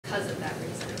because of that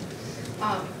reason.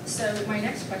 So my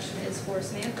next question is for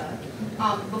Samantha.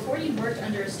 Before you worked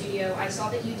under a studio, I saw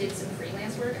that you did some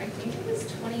freelance work. I think it was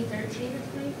 2013 or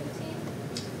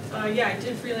 2015? Yeah, I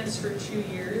did freelance for 2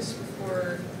 years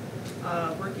before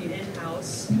working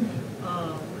in-house.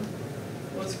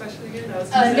 What was the question again? No,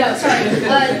 sorry.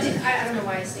 I don't know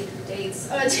why I stated the dates.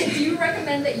 Do you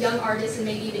recommend that young artists and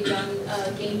maybe even young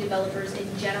game developers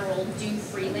in general do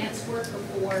freelance work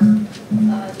before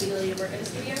the ability to work at a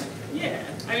studio? Yeah,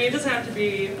 I mean, it doesn't have to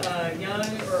be young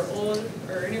or old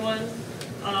or anyone,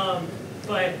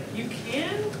 but you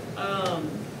can.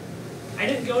 I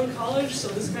didn't go to college, so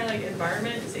this kind of like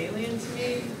environment is alien to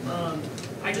me.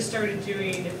 I just started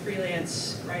doing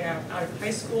freelance right out of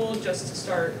high school just to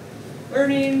start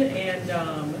learning, and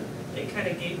it kind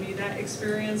of gave me that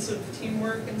experience of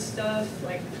teamwork and stuff.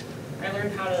 Like, I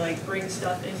learned how to like bring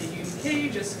stuff into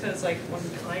UDK just because like one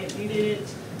client needed it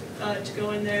to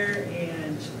go in there,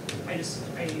 and I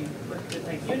worked with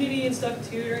like Unity and stuff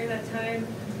too during that time.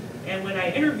 And when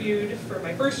I interviewed for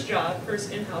my first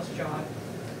in-house job,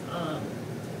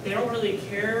 they don't really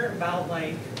care about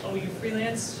like, oh, you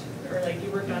freelanced or like you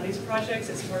worked on these projects.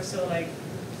 It's more so like,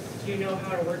 do you know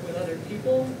how to work with other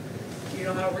people? Do you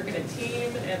know how to work in a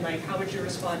team? And like, how would you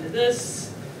respond to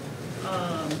this?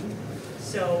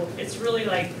 So it's really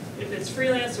like, if it's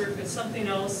freelance or if it's something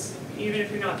else, even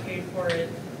if you're not paid for it,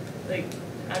 like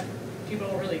people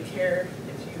don't really care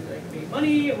if you like made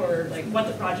money or like what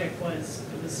the project was.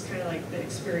 It was kind of like the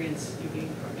experience you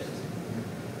gained from it.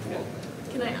 Cool.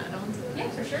 Can I add on to that? Yeah,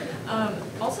 for sure.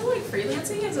 Also, like,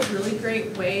 freelancing is a really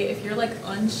great way if you're like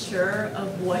unsure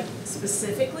of what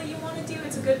specifically you want to do.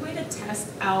 It's a good way to test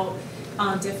out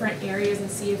different areas and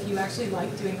see if you actually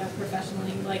like doing that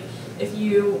professionally. Like, if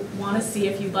you want to see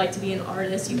if you'd like to be an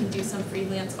artist, you can do some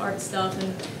freelance art stuff,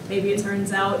 and maybe it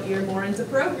turns out you're more into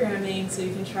programming, so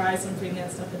you can try some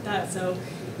freelance stuff with that. So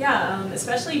yeah,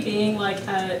 especially being like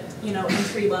at, you know,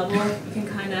 entry level, you can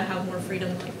kind of have more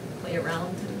freedom to like play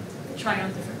around and try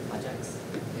on different projects.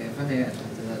 Yeah, if I may add on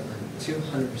to that,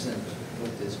 200%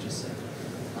 what Diz just said.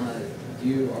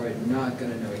 You are not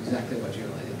going to know exactly what you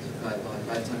like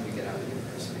by the time you get out of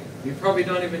university. You probably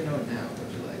don't even know it now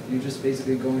what you like. You're just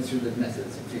basically going through the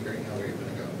methods and figuring out where you're going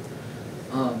to go.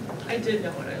 I did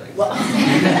know what I liked. Well,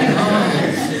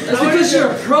 that's because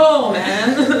you're a pro,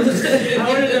 man. I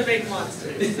wanted to make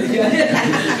monsters.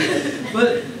 Yeah.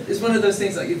 But it's one of those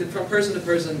things, like from person to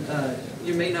person,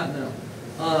 you may not know.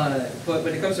 But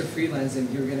when it comes to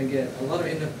freelancing, you're going to get a lot of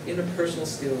interpersonal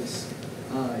skills.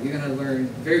 You're going to learn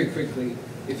very quickly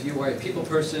if you are a people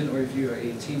person or if you are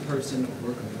a team person or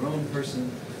work on your own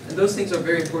person. And those things are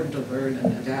very important to learn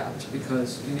and adapt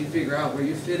because you need to figure out where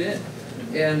you fit in.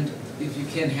 And if you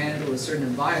can't handle a certain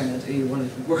environment and you want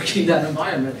to work in that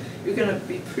environment, you're going to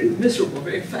be pretty miserable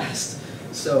very fast.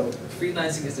 So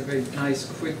freelancing is a very nice,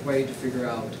 quick way to figure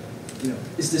out, you know,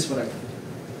 is this what I want?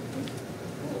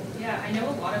 Yeah, I know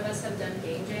a lot of us have done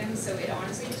game jams, so it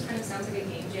honestly just kind of sounds like a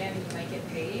game jam and you might get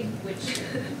paid, which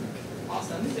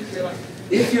awesome if you're lucky.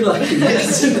 If you're lucky,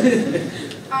 yes.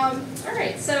 All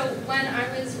right, so when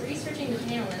I was researching the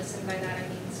panelists, and by that I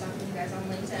mean stalking you guys on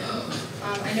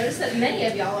LinkedIn, I noticed that many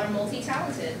of y'all are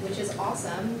multi-talented, which is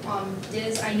awesome.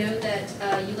 Diz, I know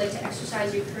that you like to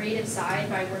exercise your creative side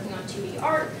by working on 2D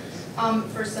art,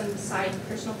 for some side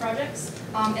personal projects.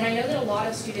 And I know that a lot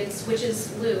of students, which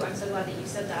is, Lou, I'm so glad that you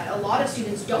said that, a lot of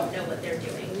students don't know what they're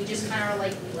doing. We just kind of are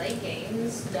like, we like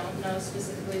games, don't know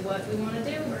specifically what we want to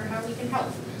do or how we can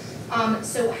help.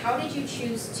 So how did you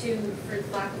choose to, for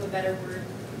lack of a better word,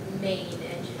 main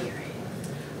engineering?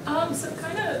 So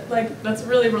kind of like, that's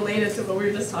really related to what we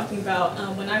were just talking about.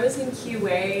 When I was in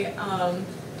QA,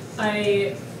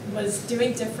 I was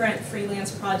doing different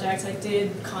freelance projects. I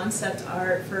did concept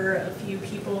art for a few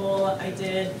people. I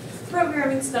did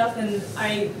programming stuff, and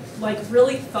I like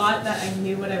really thought that I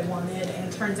knew what I wanted.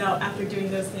 And turns out after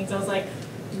doing those things, I was like,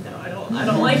 no, I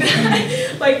don't like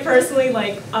that. Like personally,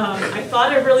 like I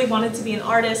thought I really wanted to be an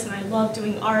artist, and I love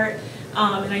doing art.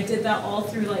 And I did that all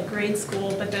through like grade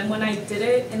school. But then when I did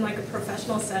it in like a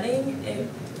professional setting,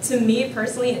 to me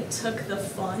personally, it took the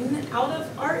fun out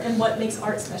of art and what makes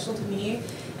art special to me.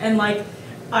 And like,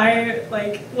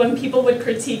 when people would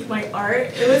critique my art,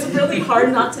 it was really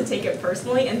hard not to take it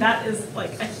personally, and that is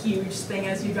like a huge thing,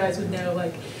 as you guys would know.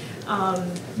 Like,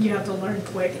 you have to learn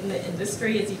quick in the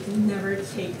industry, is you can never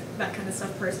take that kind of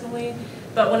stuff personally.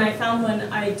 But when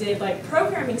I did like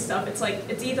programming stuff, it's like,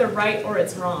 it's either right or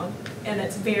it's wrong, and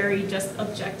it's very just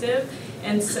objective.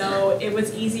 And so it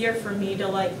was easier for me to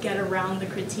like get around the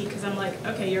critique, because I'm like,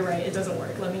 okay, you're right, it doesn't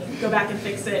work, let me go back and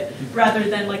fix it, rather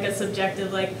than like a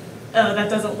subjective like, oh, that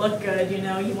doesn't look good, you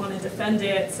know, you want to defend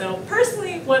it. So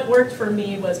personally, what worked for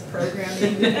me was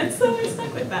programming, and so I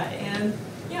stuck with that, and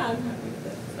yeah, I'm happy with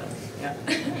it, so yeah.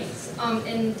 Nice.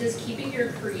 And does keeping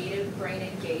your creative brain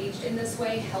engaged in this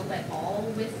way help at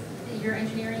all with your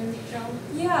engineering job?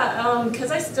 Yeah,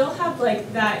 because I still have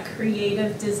like that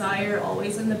creative desire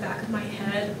always in the back of my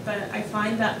head, but I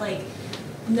find that like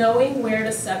knowing where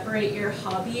to separate your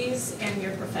hobbies and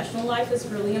your professional life is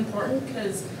really important,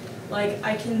 because like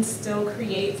I can still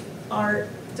create art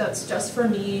that's just for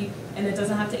me and it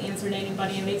doesn't have to answer to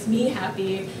anybody. It makes me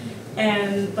happy,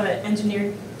 but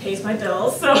engineering pays my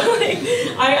bills, so like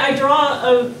I draw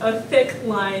a thick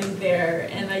line there,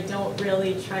 and I don't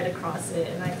really try to cross it,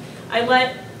 and I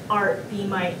let art be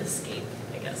my escape,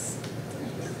 I guess.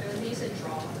 I like that you said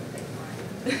draw a thick line.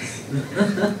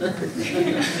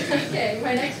 Okay,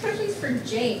 my next question is for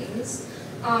James.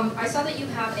 I saw that you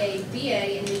have a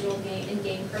BA in visual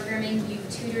game programming. You've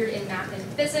tutored in math and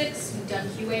physics. You've done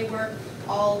QA work,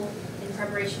 all in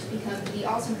preparation to become the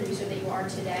awesome producer that you are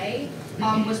today.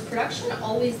 Was production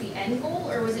always the end goal,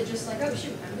 or was it just like, oh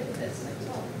shoot, I'm good at this, might as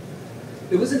well?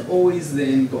 It wasn't always the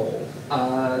end goal.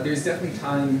 There's definitely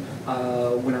time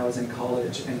when I was in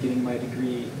college and getting my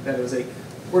degree that it was like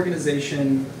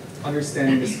organization,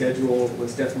 understanding the schedule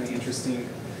was definitely interesting.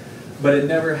 But it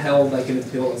never held like an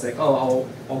appeal. It was like, oh,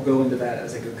 I'll go into that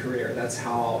as like a career. That's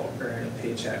how I'll earn a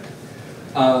paycheck.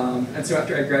 And so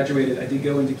after I graduated, I did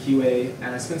go into QA, and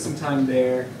I spent some time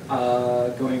there,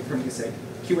 going from just like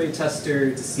QA tester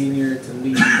to senior to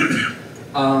lead.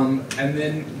 And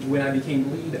then when I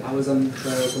became lead, I was on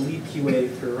the lead QA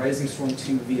for Rising Storm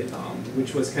 2 Vietnam,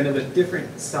 which was kind of a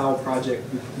different style project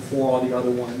before all the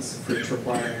other ones for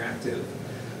Tripwire Interactive.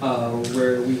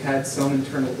 Where we had some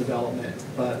internal development,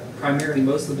 but primarily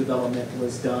most of the development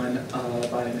was done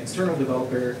by an external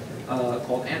developer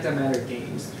called Antimatter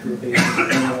Games, who were based in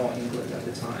Cornwall, England at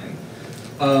the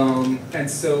time. And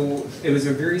so it was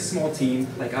a very small team.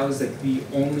 Like I was like the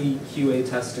only QA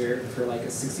tester for like a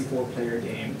 64-player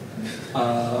game.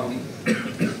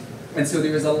 And so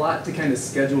there was a lot to kind of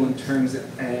schedule in terms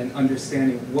of, and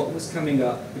understanding what was coming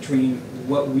up between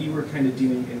what we were kind of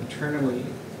doing internally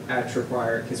at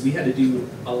Tripwire, because we had to do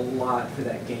a lot for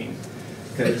that game,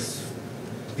 because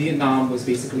Vietnam was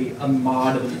basically a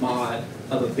mod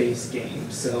of a base game.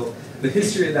 So the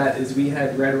history of that is we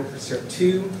had Red Orchestra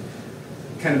 2,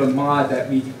 kind of a mod that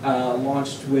we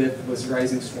launched with was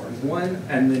Rising Storm 1,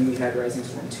 and then we had Rising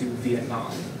Storm 2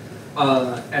 Vietnam.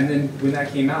 And then when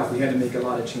that came out, we had to make a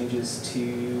lot of changes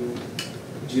to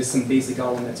just some basic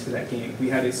elements for that game. We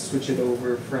had to switch it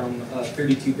over from a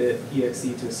 32-bit EXE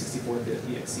to a 64-bit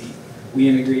EXE. We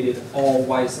integrated all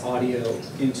Weiss audio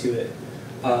into it.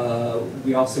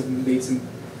 We also made some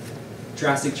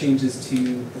drastic changes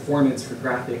to performance for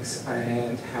graphics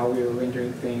and how we were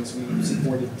rendering things. We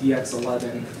supported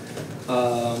DX11.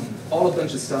 All a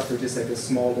bunch of stuff for just like a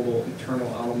small little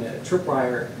internal element at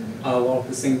Tripwire, while at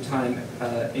the same time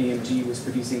AMG was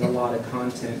producing a lot of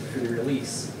content for the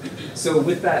release. So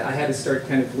with that, I had to start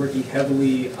kind of working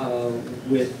heavily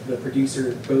with the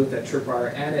producer both at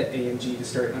Tripwire and at AMG to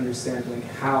start understanding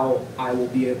how I will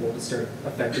be able to start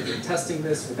effectively testing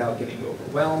this without getting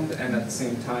overwhelmed, and at the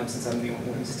same time, since I'm the only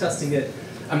one who's testing it,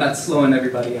 I'm not slowing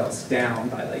everybody else down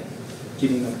by like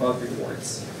getting them bug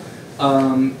rewards.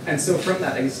 And so from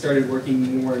that, I started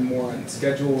working more and more on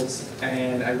schedules,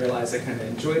 and I realized I kind of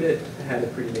enjoyed it. I had a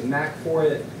pretty good knack for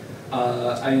it.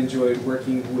 I enjoyed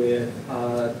working with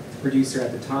the producer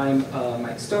at the time,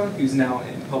 Mike Stone, who's now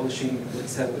in publishing,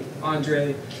 works heavily with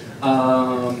Andre.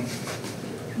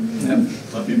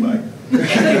 Love you, Mike.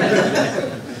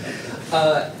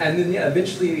 And then yeah,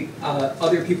 eventually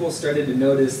other people started to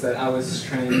notice that I was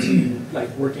trying to like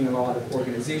working on a lot of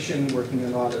organization, working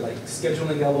on a lot of like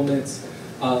scheduling elements,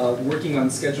 working on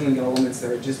scheduling elements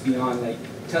that are just beyond like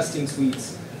testing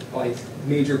suites, like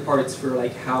major parts for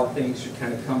like how things should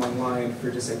kind of come online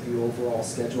for just like the overall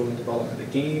schedule and development of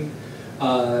the game.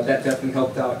 That definitely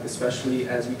helped out, especially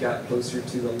as we got closer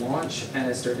to the launch, and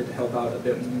I started to help out a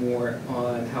bit more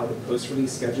on how the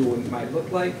post-release schedule might look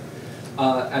like.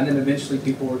 And then eventually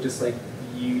people were just like,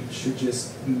 you should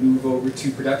just move over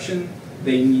to production.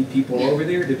 They need people over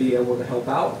there to be able to help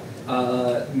out.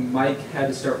 Mike had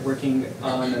to start working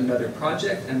on another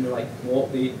project, and they're like, well,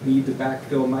 they need to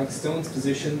backfill Mike Stone's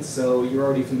position, so you're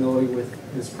already familiar with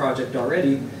this project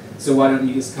already, so why don't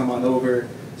you just come on over,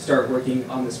 start working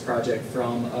on this project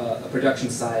from a production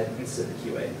side instead of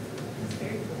QA. That's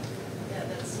very cool. Yeah,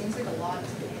 that seems like a lot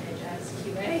to manage as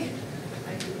QA.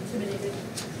 I'd be intimidated.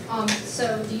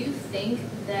 So do you think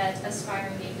that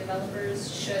aspiring game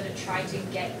developers should try to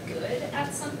get good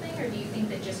at something, or do you think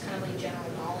that just kind of like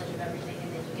general knowledge of everything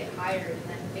and then you get hired and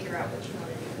then figure out what you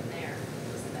want to do from there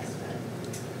is the best bet?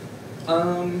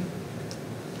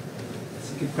 That's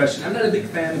a good question. I'm not a big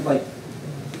fan of like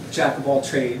jack of all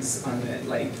trades on it,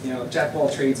 like, you know, jack of all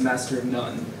trades, master of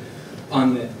none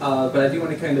on it. But I do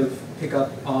want to kind of pick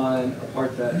up on a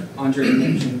part that Andre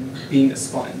mentioned, being a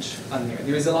sponge on there.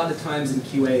 There was a lot of times in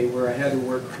QA where I had to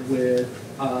work with,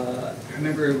 I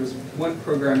remember it was one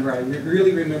programmer I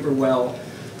really remember well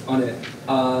on it.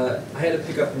 I had to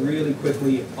pick up really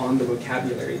quickly on the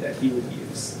vocabulary that he would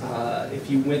use. If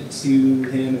you went to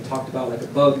him and talked about like a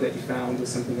bug that you found was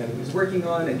something that he was working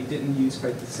on and he didn't use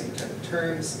quite the same kind of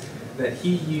terms that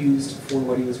he used for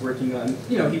what he was working on,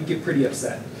 you know, he'd get pretty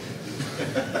upset.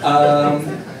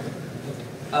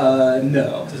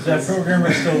 No. Does that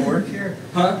programmer still work here?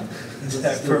 Huh? Does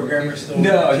that programmer still work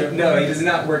here? No, he does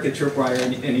not work at Tripwire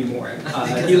anymore.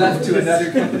 He left to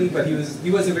another company, but he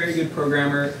was a very good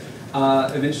programmer.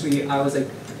 Eventually, I was like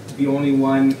the only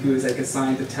one who was like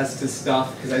assigned to test his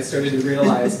stuff because I started to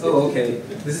realize, oh, okay,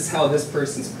 this is how this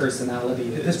person's personality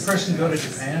is. Did this person go to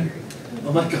Japan?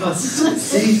 Oh my God!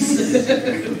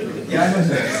 Yeah, I was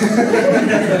there.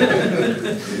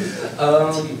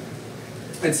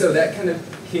 And so that kind of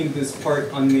came to this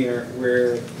part on there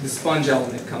where the sponge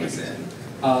element comes in.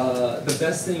 The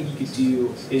best thing you could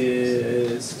do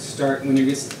is start when you're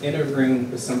just in a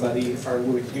room with somebody or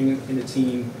working in a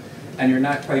team and you're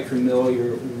not quite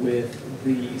familiar with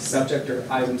the subject or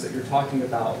items that you're talking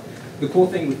about. The cool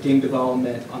thing with game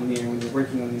development on there when you're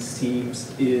working on these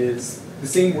teams is the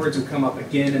same words will come up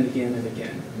again and again and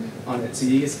again on it. So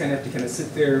you just kind of have to kind of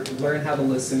sit there, learn how to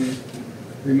listen,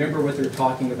 remember what they're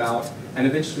talking about, and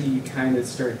eventually you kind of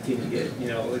start getting it. You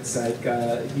know, it's like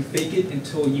you fake it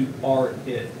until you are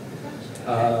it.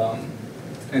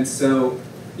 And so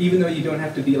even though you don't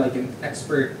have to be like an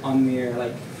expert on there,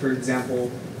 like for example,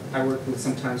 I work with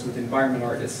sometimes with environment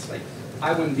artists, like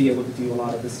I wouldn't be able to do a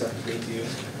lot of the stuff that they do.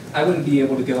 I wouldn't be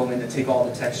able to go in and take all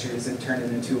the textures and turn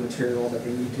it into a material that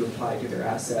they need to apply to their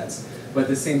assets. But at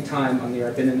the same time, on there,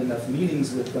 I've been in enough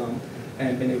meetings with them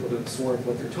and been able to absorb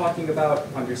what they're talking about,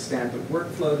 understand the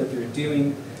workflow that they're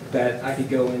doing, that I could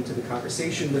go into the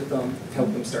conversation with them,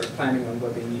 help them start planning on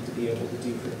what they need to be able to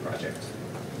do for the project.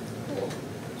 Cool.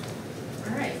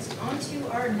 All right, on to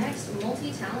our next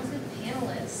multi-talented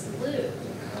panelist, Lou.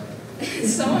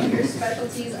 Some of your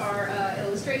specialties are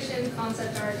illustration,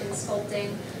 concept art, and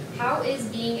sculpting. How is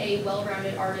being a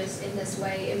well-rounded artist in this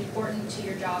way important to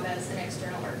your job as an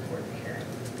external art coordinator?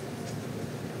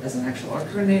 As an actual art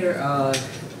coordinator,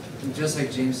 just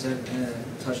like James said,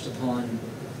 touched upon,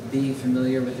 being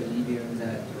familiar with the medium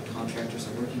that your contractors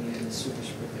are working in is super,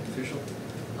 super beneficial.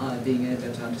 Being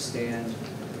able to understand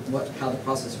how the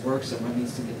process works and what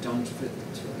needs to get done for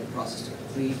the process to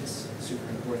complete is super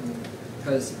important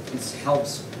because it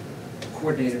helps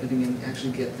coordinate everything and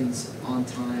actually get things on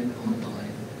time,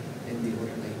 online, in the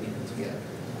order that you need them to get.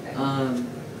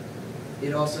 Okay.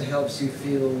 It also helps you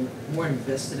feel more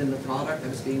invested in the product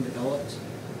that is being developed,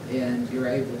 and you're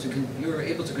able to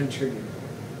contribute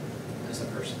as a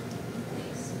person.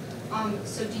 Nice.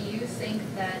 So do you think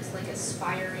that like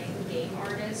aspiring game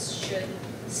artists should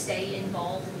stay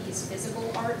involved in these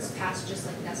physical arts past just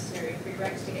like necessary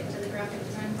prereqs to get into the graphic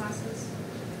design classes?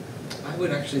 I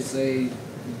would actually say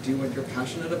do what you're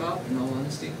passionate about, in all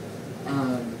honesty.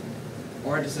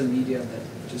 Art is a medium that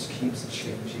just keeps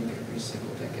changing every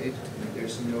single decade.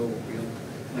 There's no real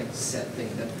set thing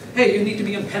that, hey, you need to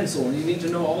be on pencil and you need to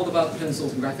know all about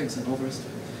pencils and graphics and all the rest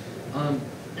of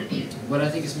it. What I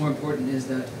think is more important is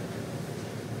that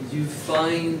you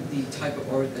find the type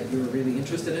of art that you're really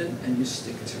interested in and you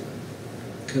stick to it.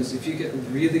 Because if you get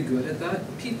really good at that,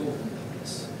 people will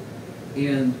notice.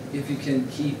 And if you can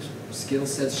keep skill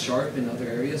sets sharp in other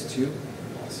areas too,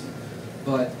 awesome.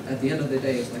 But at the end of the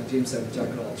day, like James said, jack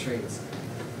of all trades.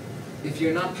 If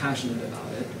you're not passionate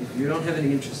about it, if you don't have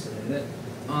any interest in it,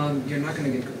 you're not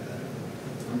going to get good at it.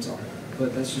 I'm sorry,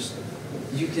 but that's just,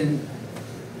 you can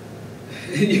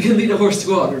lead a horse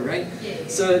to water, right? Yeah.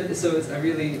 So I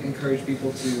really encourage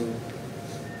people to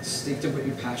stick to what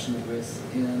you're passionate with,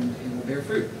 and it will bear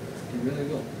fruit. It really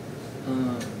will.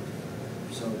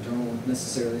 So don't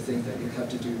necessarily think that you have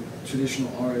to do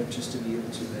traditional art just to be able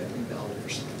to be valid for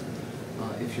something.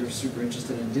 If you're super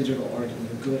interested in digital art and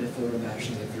you're good at photo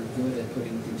bashing, if you're good at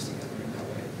putting things together in that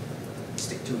way,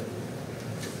 stick to it.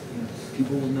 You know,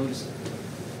 people will notice it.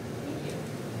 Thank you.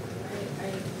 I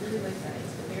really like that.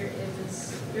 It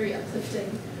was very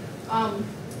uplifting.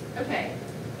 Okay.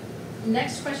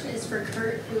 Next question is for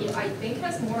Kurt, who I think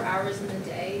has more hours in the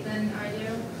day than I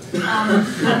do. You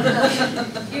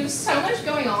have so much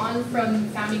going on, from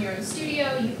founding your own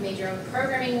studio, you've made your own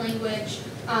programming language.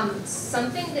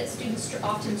 Something that students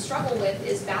often struggle with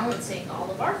is balancing all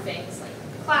of our things, like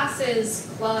classes,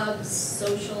 clubs,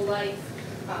 social life,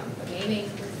 gaming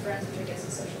with friends, which I guess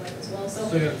is social life as well. So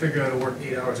Still gotta figure out how to work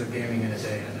 8 hours of gaming in a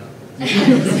day, I know.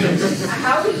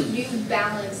 how do you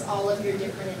balance all of your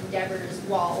different endeavors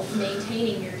while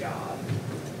maintaining your job?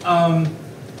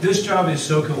 This job is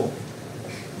so cool.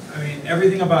 I mean,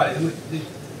 everything about it,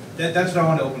 that's what I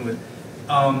want to open with.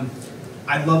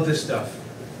 I love this stuff.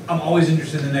 I'm always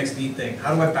interested in the next neat thing.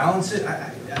 How do I balance it?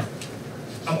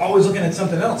 I'm always looking at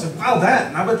something else. Wow, that,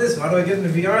 and how about this? How do I get into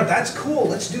VR? That's cool,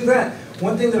 let's do that.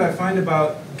 One thing that I find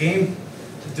about game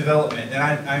development, and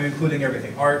I'm including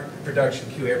everything, art, production,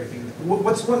 QA, everything.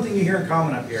 What's one thing you hear in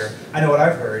common up here? I know what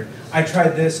I've heard. I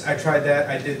tried this, I tried that,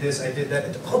 I did this, I did that.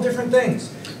 It's all different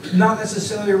things, not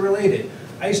necessarily related.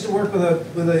 I used to work with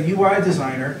a UI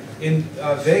designer in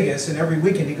Vegas, and every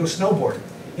weekend he'd go snowboard.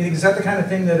 You think, is that the kind of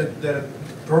thing that a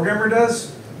programmer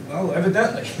does? Well,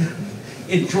 evidently.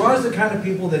 It draws the kind of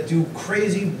people that do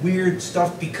crazy, weird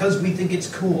stuff because we think it's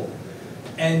cool.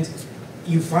 And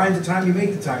you find the time, you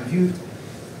make the time.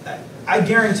 I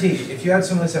guarantee you, if you had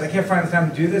someone that said, I can't find the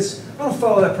time to do this, I don't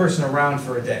follow that person around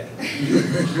for a day.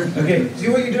 Okay, see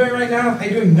what you're doing right now? Are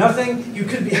you doing nothing? You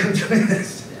could be out doing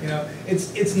this. You know,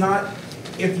 it's not,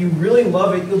 if you really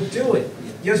love it, you'll do it.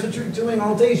 Guess what you're doing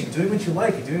all day? You're doing what you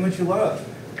like, you're doing what you love.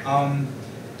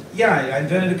 Yeah, I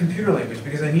invented a computer language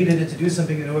because I needed it to do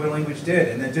something that no other language did,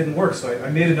 and that didn't work, so I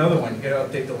made another one. You gotta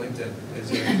update the LinkedIn.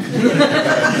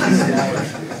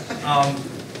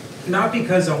 Not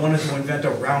because I wanted to invent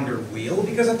a rounder wheel,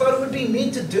 because I thought it would be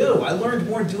neat to do. I learned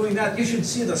more doing that. You should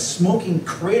see the smoking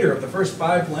crater of the first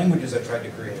 5 languages I tried to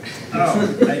create.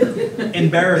 Oh,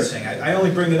 embarrassing. I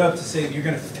only bring it up to say you're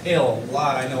gonna fail a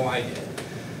lot. I know I did.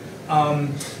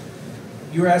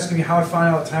 You were asking me how I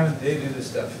find all the time of the day to do this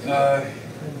stuff.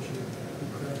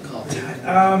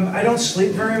 I don't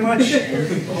sleep very much.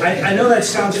 I know that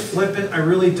sounds flippant. I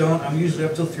really don't. I'm usually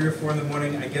up till 3 or 4 in the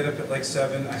morning. I get up at like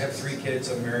 7. I have 3 kids.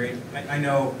 I'm married. I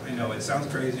know. It sounds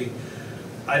crazy.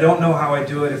 I don't know how I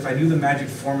do it. If I knew the magic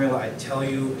formula, I'd tell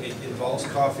you. It involves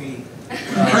coffee.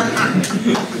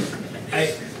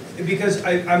 Because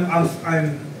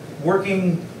I'm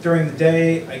working during the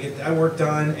day. I get that work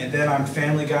done, and then I'm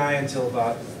Family Guy until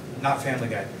about, not Family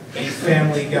Guy, a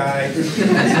Family Guy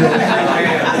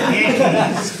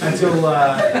until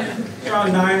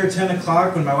around 9 or 10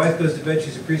 o'clock when my wife goes to bed.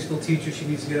 She's a preschool teacher. She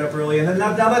needs to get up early, and then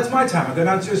now that's my time. I go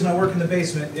downstairs and I work in the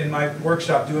basement in my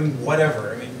workshop doing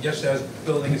whatever. I mean, yesterday I was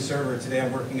building a server. Today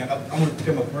I'm working on. I'm going to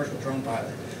become a commercial drone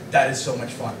pilot. That is so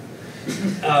much fun.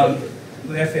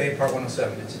 The FAA Part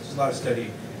 107. It's a lot of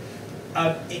studying.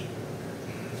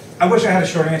 I wish I had a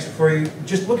short answer for you.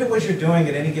 Just look at what you're doing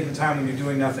at any given time when you're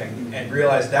doing nothing and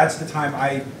realize that's the time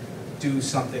I do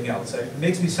something else. It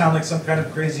makes me sound like some kind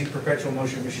of crazy perpetual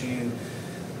motion machine.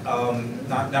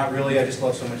 Not really. I just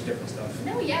love so much different stuff.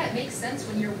 No, yeah, it makes sense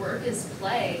when your work is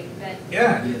play, that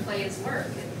play is work.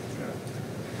 And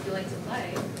if you like to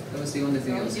play. That was the only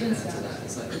thing I was going to add to stuff. that.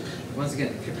 It's like, once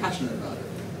again, if you're passionate about it,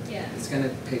 Yeah. it's going to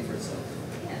pay for itself.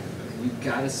 Yeah. You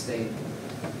gotta stay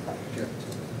good.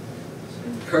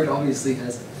 Kurt obviously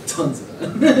has tons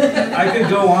of it. I could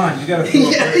go on. You got to fill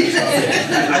up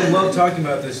I love talking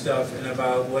about this stuff and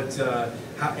about what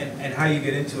how you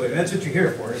get into it. And that's what you're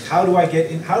here for. Is how do I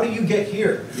get in? How do you get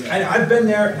here? Yeah. I've been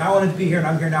there and I wanted to be here and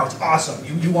I'm here now. It's awesome.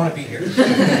 You want to be here.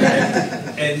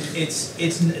 And it's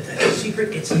the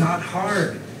secret. It's not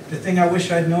hard. The thing I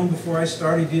wish I'd known before I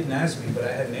started, you didn't ask me, but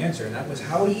I had an answer, and that was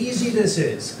how easy this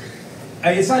is.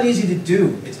 It's not easy to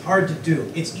do. It's hard to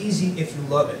do. It's easy if you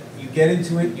love it. You get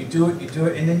into it, you do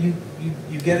it, and then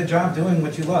you get a job doing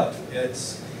what you love.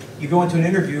 You go into an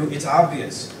interview, it's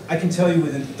obvious. I can tell you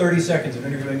within 30 seconds of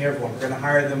interviewing everyone, we're going to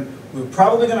hire them, we're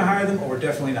probably going to hire them, or we're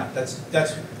definitely not. That's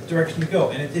the direction you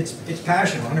go, and it's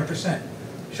passion, 100%.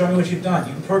 Show me what you've done.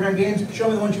 You can program games, show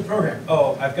me the ones you program.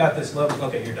 Oh, I've got this level,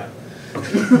 okay, you're done.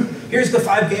 Here's the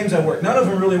 5 games I worked. None of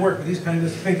them really work, but these kind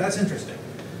of, hey, that's interesting.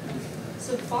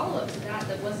 So follow-up to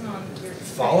that wasn't on your...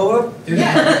 Follow-up?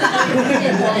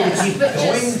 Yeah. Keep But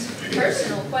going? just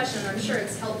personal question, I'm sure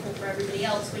it's helpful for everybody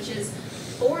else, which is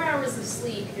 4 hours of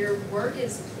sleep, your work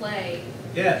is play.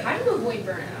 Yeah. How do you avoid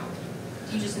burnout?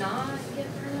 Do you just not get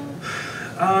burnout?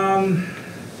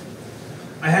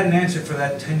 I had an answer for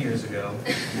that 10 years ago.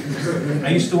 I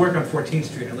used to work on 14th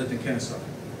Street. I lived in Kennesaw.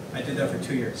 I did that for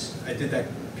 2 years. I did that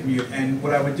commute. And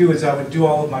what I would do is I would do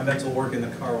all of my mental work in the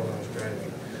car while I was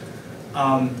driving.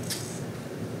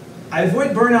 I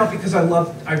avoid burnout because I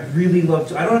really love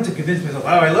to, I don't have to convince myself, oh,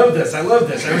 I love this. I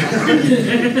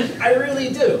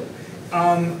really do.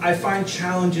 I find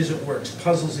challenges at work,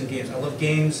 puzzles and games. I love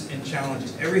games and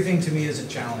challenges. Everything to me is a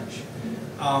challenge.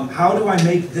 How do I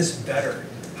make this better?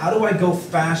 How do I go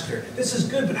faster? This is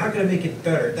good, but how can I make it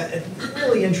better? It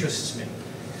really interests me.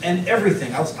 And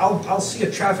everything, I'll see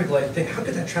a traffic light and think, how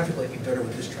could that traffic light be better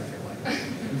with this traffic light?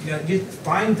 You know, you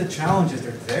find the challenges,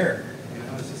 they're there. You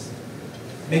know, it's just,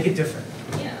 make it different.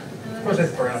 Yeah. No, Of course, I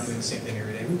makes burn out sense. doing the same thing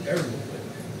every day. Everyone would.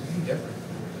 Be different.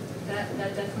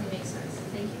 That definitely makes sense.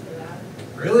 Thank you for that.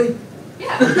 Really?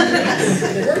 Yeah.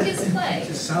 Work is play. It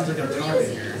just sounds like I'm For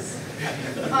talking here.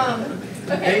 realsies.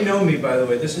 They Okay. know me, by the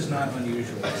way. This is not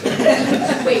unusual.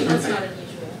 Wait, that's not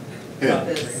unusual. Yeah.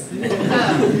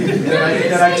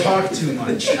 That I talk too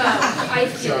much. I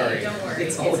feel Sorry. you, don't worry.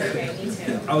 It's It's all okay, me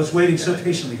too. I was waiting so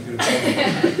patiently for you to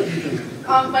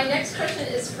tell me. My next question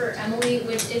is for Emily,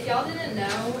 which if y'all didn't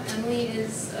know, Emily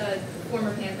is a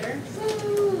former Panther.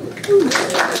 Woo!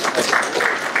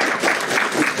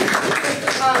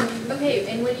 Okay,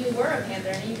 and when you were a Panther,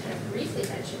 and you kind of briefly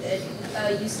mentioned it,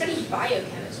 you studied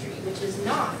biochemistry, which is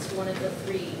not one of the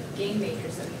 3 game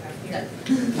majors that we have here.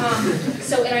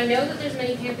 And I know that there's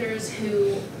many Panthers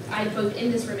who, both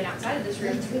in this room and outside of this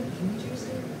room,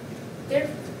 they're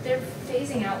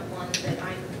phasing out one that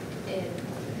I'm in.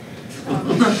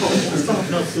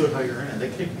 Someone else do it how you're in. They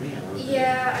kicked me out.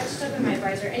 Yeah, I just talked with my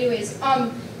advisor. Anyways,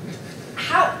 how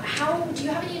do you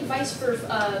have any advice for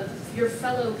your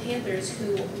fellow Panthers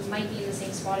who might be in the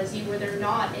same spot as you, where they're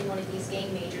not in one of these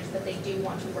game majors, but they do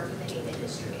want to work in the game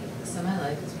industry? So my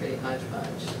life is pretty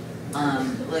hodgepodge.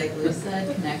 Like Lou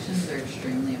said, connections are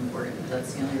extremely important.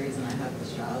 That's the only reason I have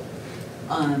this job.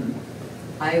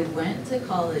 I went to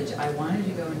college, I wanted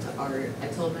to go into art. I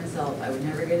told myself I would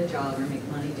never get a job or make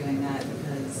money doing that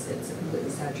because it's a completely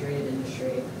saturated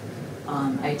industry.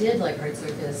 I did like art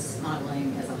circus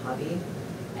modeling as a hobby,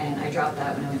 and I dropped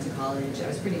that when I went to college. I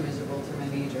was pretty miserable through my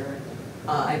major.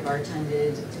 I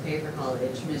bartended to pay for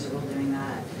college, miserable doing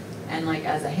that. And like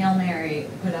as a Hail Mary,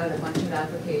 put out a bunch of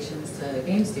applications to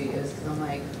game studios because I'm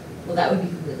like, well, that would be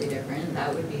completely different.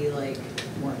 That would be like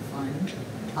more fun.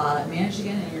 Managed to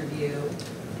get an interview,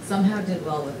 somehow did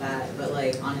well with that, but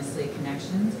like honestly,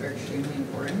 connections are extremely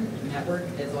important. Network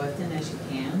as often as you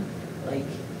can, like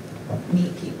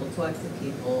meet people, talk to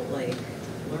people, like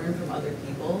learn from other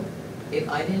people. If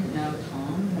I didn't know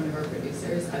Tom, one of our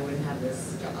producers, I wouldn't have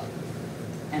this job.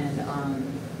 And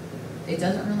it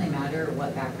doesn't really matter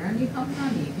what background you come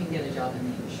from, you can get a job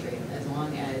in the industry as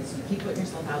long as you keep putting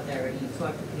yourself out there and you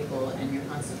talk to people and you're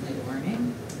constantly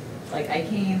learning. Like I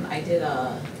did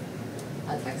a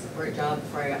tech support job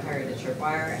before I got hired at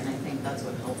Tripwire, and I think that's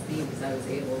what helped me because I was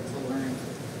able to learn.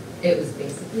 It was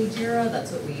basically Jira,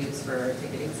 that's what we use for our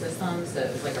ticketing system, so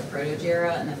it was like a proto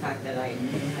Jira, and the fact that I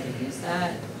knew how to use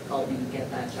that helped me get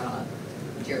that job.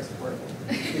 Jira's horrible,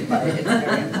 but it's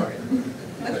very important.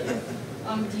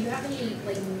 Do you have any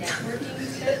like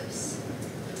networking tips?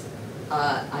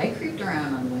 I creeped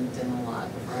around on LinkedIn a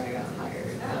lot before I got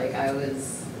hired. Like I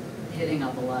was hitting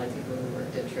up a lot of people who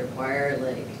worked at Tripwire,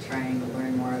 like trying to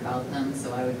learn more about them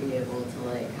so I would be able to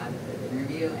like have a good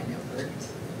interview, and it worked.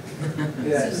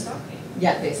 Yeah. So stalking.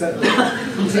 Yeah, basically.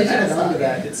 To add on to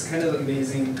that, it's kind of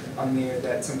amazing on there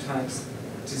that sometimes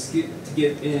to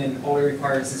get in, all it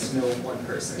requires is to know one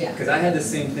person. Yeah. Because I had the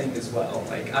same thing as well.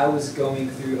 Like I was going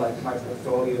through like my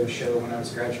portfolio show when I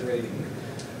was graduating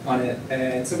on it,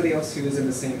 and somebody else who was in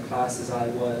the same class as I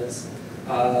was,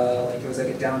 like it was like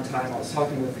a downtime, I was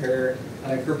talking with her,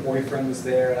 and like her boyfriend was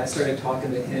there, and I started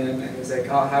talking to him, and he was like,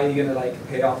 oh, how are you gonna like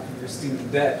pay off your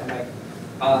student debt? I'm like,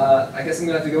 I guess I'm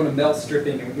gonna have to go into melt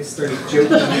stripping, and we just started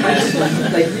joking.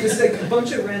 And, like he was like a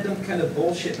bunch of random kind of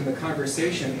bullshit in the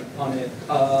conversation on it,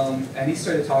 and he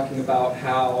started talking about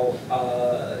how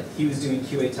he was doing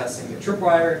QA testing at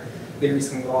Tripwire. They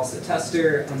recently lost a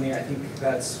tester. I mean, I think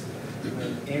that's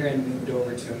when Aaron moved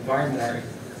over to environment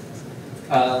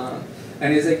art.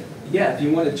 And he's like, yeah, if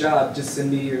you want a job, just send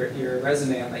me your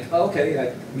resume. I'm like, oh, okay.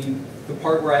 Like, I mean, the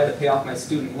part where I had to pay off my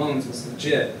student loans was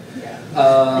legit. Yeah.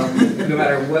 No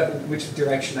matter which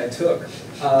direction I took.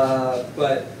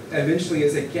 But eventually,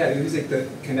 it's like, yeah, it was like the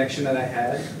connection that I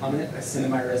had on it. I sent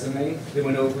in my resume. It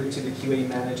went over to the QA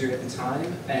manager at the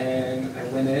time, and I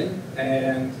went in,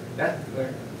 and yeah,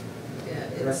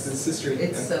 the rest is history.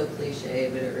 It's so cliche,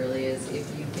 but it really is.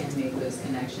 If you can make those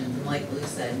connections, and like Lou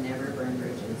said, never burn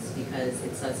bridges, because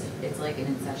it's like an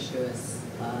incestuous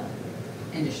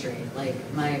industry. Like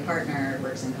my partner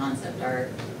works in concept art.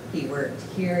 He worked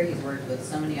here. He's worked with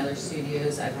so many other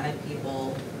studios. I've had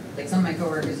people like some of my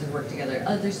coworkers have worked together at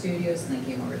other studios and they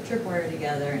came over to Tripwire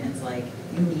together, and it's like,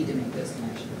 you need to make those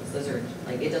connections. Those are,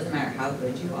 like, it doesn't matter how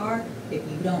good you are, if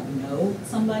you don't know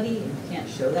somebody and you can't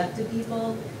show that to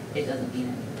people, it doesn't mean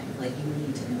anything. Like, you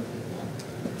need to know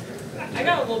people. I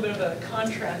got a little bit of a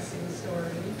contrasting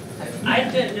story. I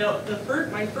didn't know,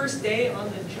 my first day on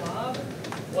the job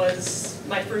was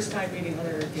my first time meeting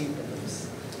other game devs.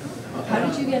 How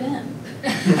did you get in?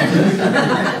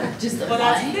 Just Well,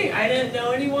 that's the applying? thing, I didn't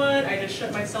know anyone, I just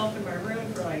shut myself in my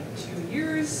room for like 2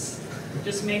 years,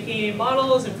 just making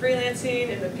models and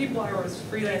freelancing, and the people I was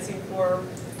freelancing for,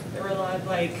 there were a lot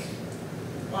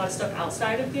of stuff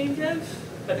outside of game dev,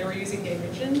 but they were using game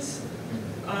engines.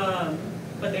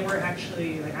 But they weren't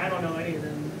actually, like, I don't know any of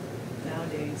them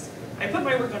nowadays. I put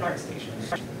my work on ArtStation,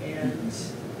 and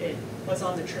it was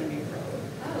on the trending road.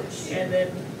 Oh, shoot. And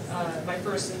then my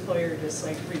first employer just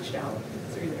like reached out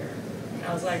through there. And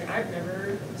I was like, I've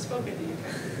never spoken to you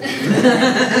guys.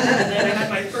 And then I had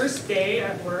my first day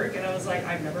at work, and I was like,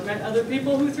 I've never met other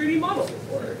people who 3D model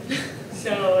before.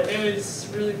 So it was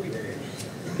really weird.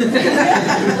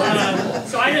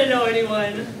 So I didn't know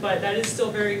anyone, but that is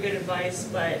still very good advice.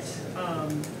 But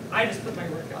I just put my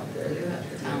work out there. You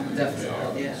have talent.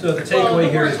 Definitely. Yeah. So the Well, takeaway the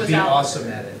here work is was be out. awesome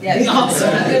at it. Yeah, you're awesome.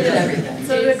 Good at everything.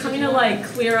 So to kind of like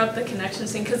clear up the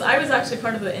connections thing, because I was actually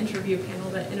part of the interview panel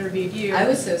that interviewed you. I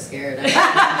was so scared. I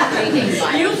was breaking You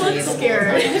violently look the whole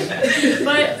scared. time.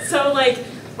 But so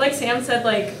like Sam said,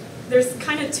 like there's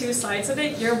kind of two sides of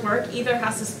it. Your work either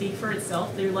has to speak for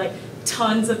itself through like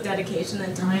tons of dedication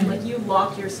and time. Like you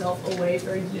lock yourself away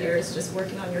for years just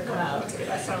working on your craft. Okay,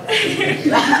 that sounds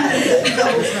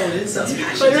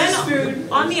But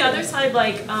then on the other side,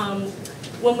 like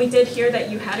when we did hear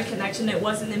that you had a connection, it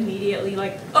wasn't immediately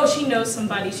like, oh, she knows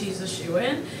somebody, she's a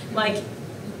shoo-in. Like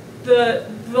the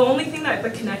only thing that the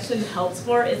connection helps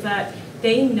for is that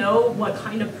they know what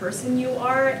kind of person you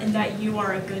are and that you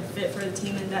are a good fit for the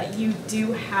team and that you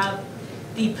do have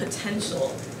the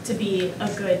potential to be a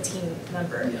good team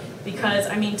member. Yeah. Because,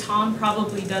 I mean, Tom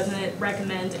probably doesn't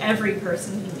recommend every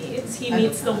person he meets. He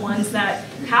meets the ones that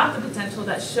have the potential,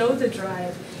 that show the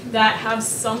drive, that have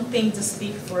something to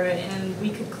speak for it, and we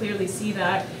could clearly see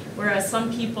that. Whereas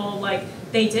some people, like,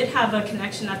 they did have a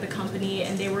connection at the company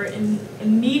and they were in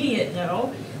immediate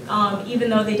no,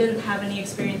 even though they didn't have any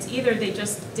experience either, they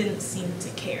just didn't seem to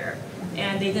care.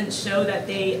 And they didn't show that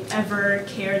they ever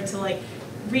cared to, like,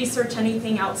 research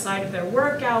anything outside of their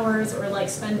work hours or like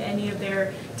spend any of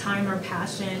their time or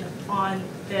passion on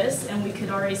this, and we could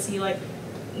already see like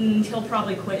he'll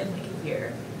probably quit in like a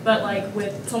year. But like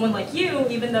with someone like you,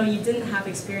 even though you didn't have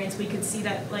experience, we could see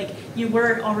that like you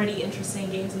were already interested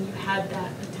in games and you had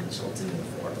that potential to move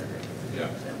forward. Yeah.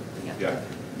 So,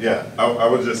 Yeah. I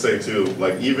would just say too,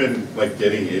 like even like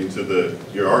getting into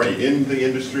you're already in the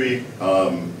industry.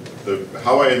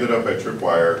 How I ended up at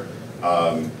Tripwire,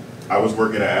 I was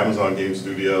working at Amazon Game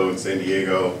Studio in San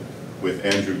Diego with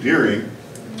Andrew Deering,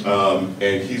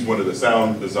 and he's one of the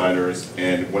sound designers.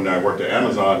 And when I worked at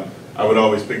Amazon, I would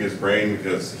always pick his brain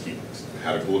because he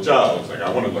had a cool job. I was like, I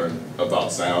want to learn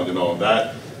about sound and all of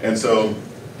that. And so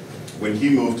when he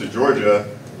moved to Georgia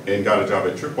and got a job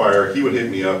at Tripwire, he would hit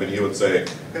me up and he would say,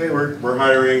 hey, we're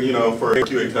hiring, for a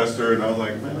QA tester. And I was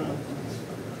like, man,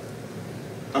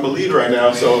 I'm a lead right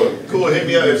now, so cool, hit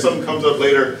me up if something comes up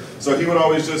later. So he would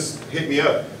always just hit me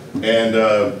up. And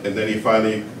then he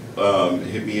finally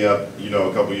hit me up,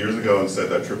 a couple years ago and said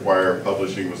that Tripwire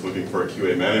Publishing was looking for a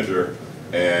QA manager.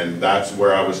 And that's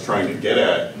where I was trying to get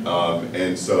at.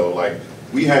 And so like,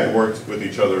 we had worked with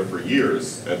each other for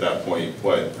years at that point,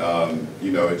 but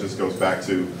it just goes back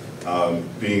to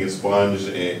being a sponge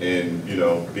and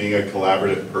being a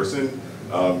collaborative person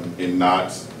and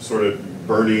not sort of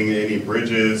burning any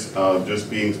bridges, just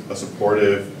being a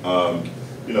supportive,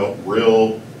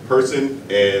 real person.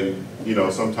 And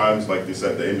sometimes, like you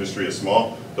said, the industry is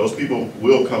small. Those people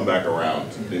will come back around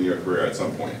in your career at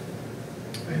some point.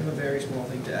 I have a very small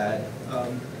thing to add.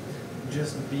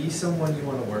 Just be someone you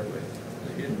want to work with.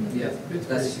 Yeah, It's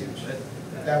that's pretty, huge.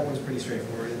 that one's pretty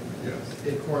straightforward. Yes.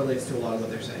 It correlates to a lot of what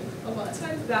they're saying. A lot of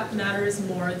times that matters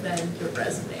more than your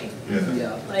resume. Yeah.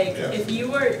 Yeah. Like Yeah. if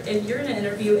you're in an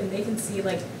interview and they can see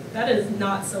like that is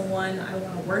not someone I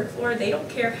want to work for, they don't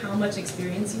care how much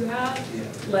experience you have.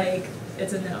 Yeah. Like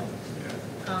it's a no.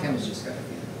 Chemistry just gotta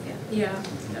be. Yeah,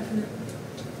 definitely.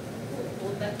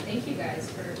 Well, thank you guys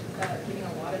for giving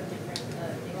a lot of different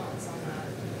nuance on that.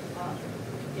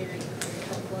 Very, very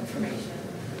helpful information.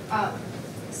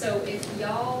 So if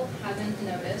y'all haven't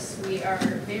noticed, we are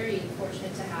very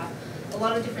fortunate to have a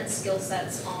lot of different skill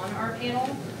sets on our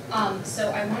panel.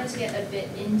 So I wanted to get a bit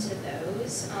into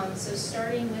those. So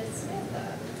starting with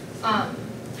Samantha.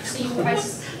 So you, I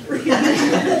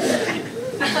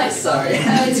saw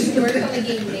that you work on the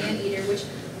game Maneater, which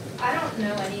I don't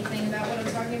know anything about what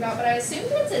I'm talking about, but I assume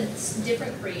that it's a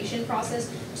different creation process,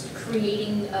 just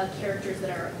creating characters that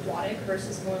are aquatic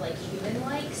versus more like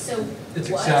human-like. So It's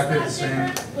was exactly that the same.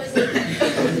 different? Was it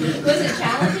was it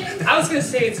challenging? I was gonna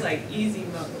say it's like easy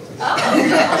mode. Oh.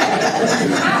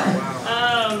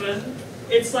 Wow.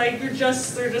 It's like they're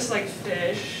just like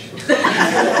fish. You guys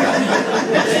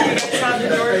have the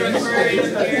Georgia aquarium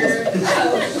here.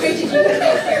 Oh, wait, did you go to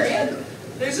the aquarium?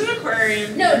 There's an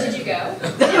aquarium. No, did you go?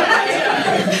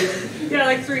 Yeah,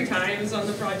 like 3 times on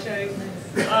the project.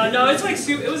 No, it's like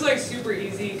it was like super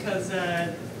easy because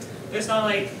there's not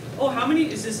like, oh, how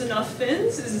many? Is this enough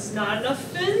fins? Is this not enough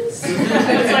fins?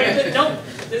 It's like nope,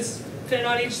 this fin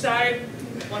on each side,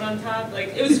 one on top.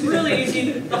 Like it was really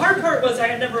easy. The hard part was I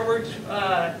had never worked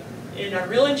in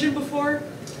Unreal Engine before.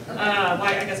 Well,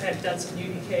 I guess I had done some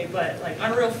UDK, but like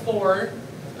Unreal 4,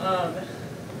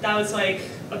 that was like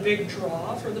a big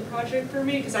draw for the project for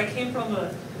me because I came from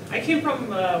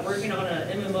working on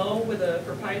an MMO with a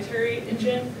proprietary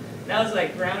engine. That was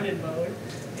like grounded mode,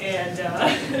 and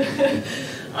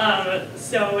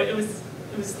so it was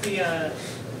the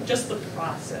just the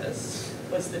process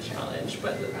was the challenge,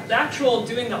 but the actual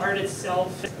doing the art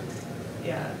itself,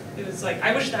 yeah, it was like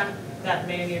I wish that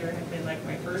Maneater had been like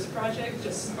my first project,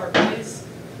 just art-wise.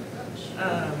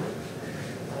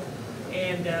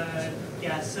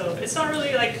 Yeah, so it's not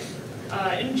really like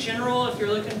in general if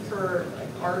you're looking for like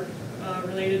art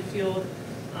related field,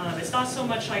 it's not so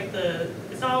much like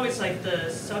it's not always like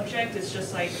the subject, it's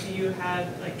just like do you have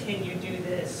like can you do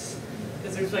this,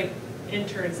 because there's like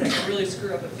interns that can really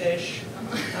screw up a fish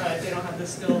if they don't have the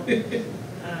skill.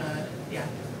 Yeah,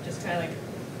 just kind of like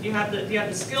you have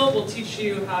the skill, we'll teach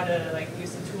you how to like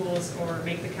use the tools or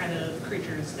make the kind of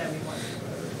creatures that we want.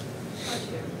 Got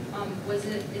you.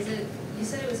 You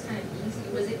said it was kind of easy.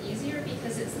 Was it easier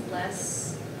because it's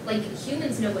less, like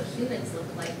humans know what humans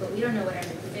look like, but we don't know what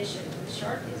every fish and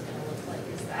shark is going to look like.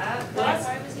 Is that why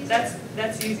it was easier?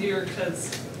 That's easier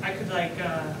because I could like,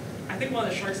 I think one of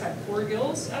the sharks had 4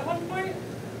 gills at one point,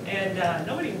 and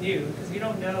nobody knew because you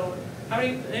don't know how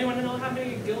many. Anyone know how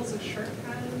many gills a shark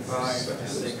has? 5,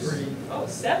 6. Oh,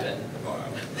 7.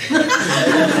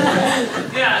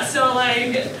 Yeah, so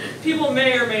like people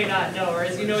may or may not know,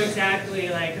 whereas you know exactly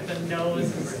like if the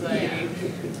nose is like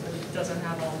doesn't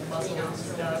have all the muscles and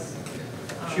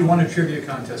stuff. She won a trivia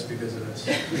contest because of this.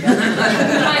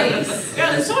 Nice.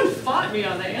 Yeah, and someone fought me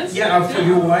on the answer. Yeah, I'll tell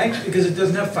you why. Because it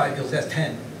doesn't have 5 gills, it has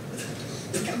 10.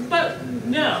 But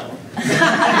no.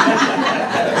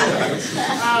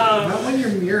 Not when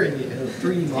you're mirroring it in a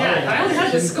 3D model. Yeah, I only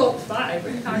had to sculpt 5.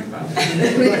 What are you talking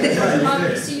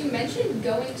about? So you mentioned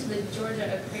going to the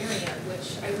Georgia Aquarium,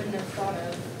 which I wouldn't have thought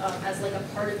of as like a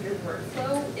part of your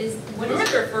workflow. We went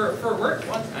there for work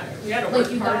one time. We had a like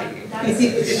work you party.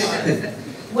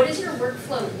 What does your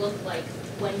workflow look like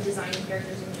when designing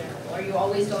characters in general? Are you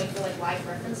always going for like live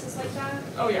references like that?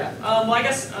 Oh yeah. Well, I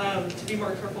guess to be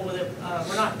more careful with it,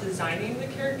 we're not designing the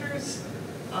characters.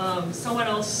 Someone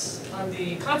else on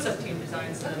the concept team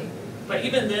designs them. Okay. But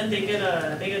even then, they get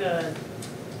a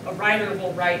writer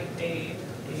will write a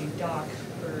doc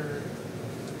for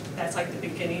that's like the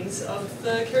beginnings of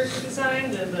the character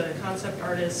design. Then the concept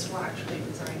artist will actually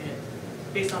design it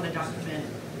based on the document,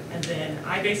 and then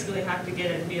I basically have to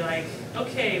get it and be like,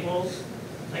 okay, well,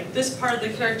 like this part of the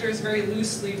character is very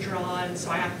loosely drawn,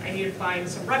 so I need to find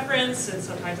some reference, and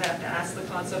sometimes I have to ask the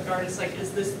concept artist, like,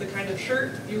 is this the kind of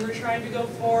shirt you were trying to go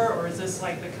for, or is this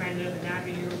like the kind of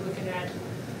anatomy you were looking at?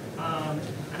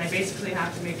 And I basically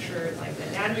have to make sure like the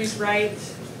anatomy's right,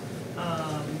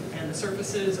 and the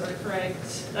surfaces are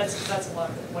correct. That's a lot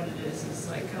of what it is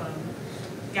like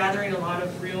gathering a lot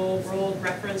of real world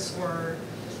reference or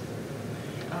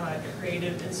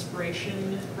creative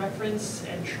inspiration reference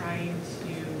and trying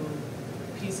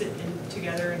to piece it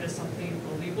together into something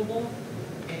believable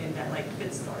and that like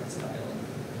fits the art style.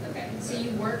 Okay, so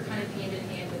you work kind of hand in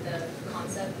hand with the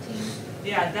concept team?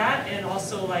 Yeah, that and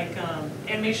also like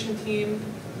animation team,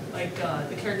 like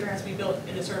the character has to be built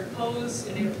in a certain pose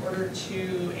in order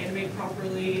to animate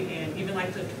properly, and even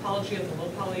like the topology of the low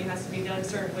poly has to be done a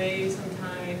certain way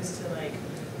sometimes to like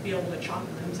be able to chop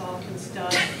limbs off and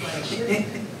stuff. Like,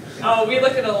 oh, we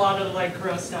look at a lot of like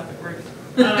gross stuff at work.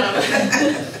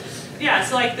 Yeah,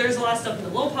 so like there's a lot of stuff in the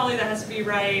low poly that has to be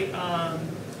right.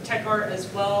 Tech art as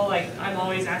well. Like I'm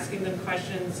always asking them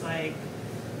questions. Like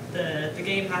the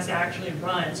game has to actually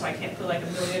run, so I can't put like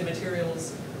a million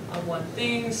materials on one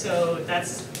thing. So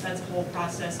that's a whole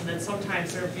process. And then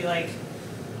sometimes there would be like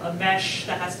a mesh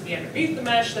that has to be underneath the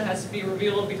mesh that has to be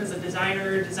revealed because a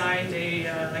designer designed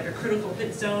like a critical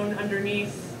hit zone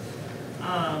underneath.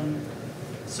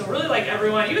 So really like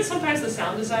everyone, even sometimes the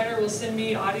sound designer will send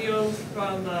me audio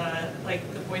from like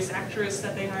the voice actress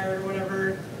that they hired or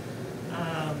whatever.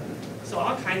 So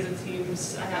all kinds of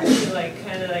teams, I have to like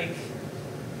kind of like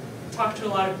talk to a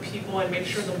lot of people and make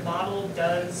sure the model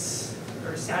does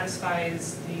or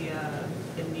satisfies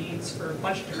the needs for a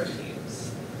bunch of different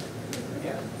teams.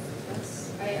 Yeah.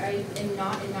 I am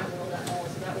not in that world at all,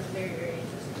 so that was very, very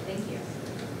interesting. Thank you.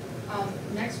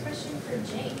 Next question for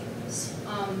James.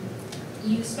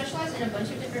 You specialize in a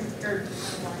bunch of different,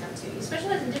 you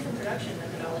specialize in different production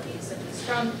methodologies such as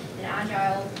Scrum and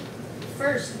Agile.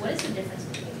 First, what is the difference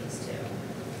between these two?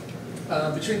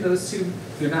 Between those two,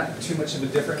 they're not too much of a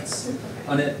difference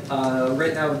on it.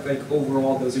 Right now, like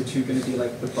overall, those are two going to be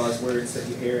like the buzzwords that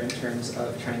you hear in terms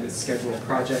of trying to schedule a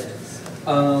project.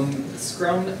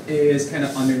 Scrum is kind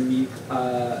of underneath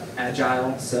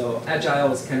Agile. So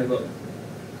Agile is kind of an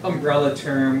umbrella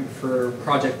term for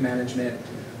project management.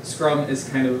 Scrum is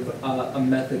kind of a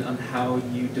method on how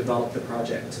you develop the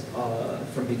project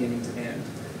from beginning to end.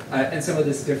 And some of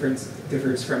this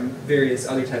differs from various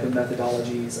other type of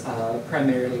methodologies.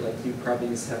 Primarily, like you probably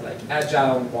just have like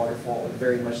Agile and Waterfall are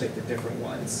very much like the different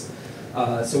ones.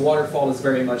 So Waterfall is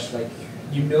very much like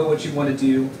you know what you want to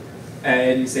do,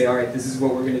 and you say, all right, this is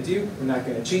what we're going to do. We're not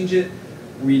going to change it.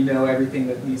 We know everything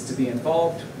that needs to be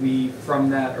involved. We, from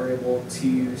that, are able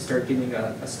to start getting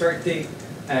a start date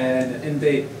and an end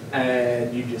date,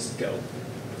 and you just go.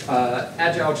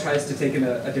 Agile tries to take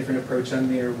a different approach on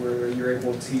there where you're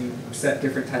able to set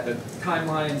different type of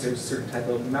timelines or a certain type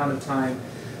of amount of time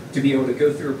to be able to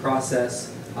go through a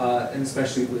process, and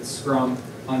especially with Scrum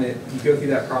on it, you go through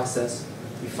that process,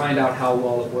 you find out how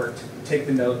well it worked, you take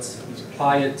the notes, you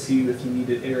apply it to if you need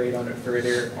to iterate on it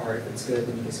further, or if it's good,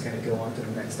 then you just kind of go on to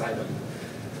the next item.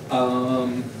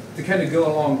 To kind of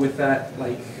go along with that,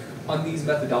 like on these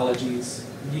methodologies,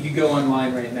 you could go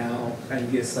online right now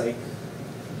and just like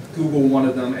Google one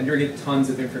of them, and you're gonna get tons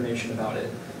of information about it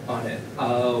on it.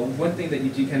 One thing that you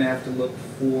do kind of have to look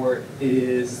for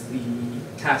is the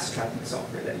task tracking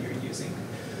software that you're using.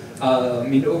 I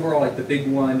mean, overall, like the big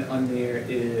one on there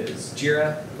is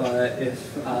Jira, but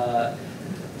if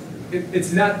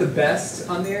it's not the best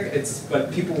on there,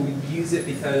 but people use it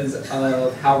because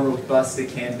of how robust it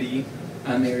can be.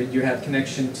 On there, you have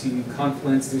connection to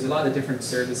Confluence. There's a lot of different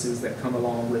services that come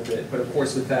along with it, but of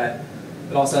course, with that,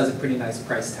 it also has a pretty nice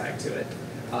price tag to it.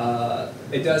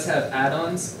 It does have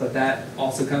add-ons, but that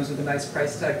also comes with a nice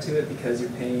price tag to it because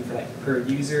you're paying for like per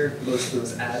user. Most of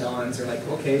those add-ons are like,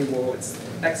 okay, well it's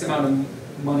X amount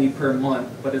of money per month,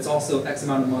 but it's also X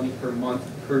amount of money per month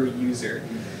per user.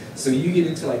 So you get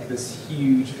into like this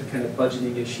huge kind of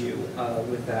budgeting issue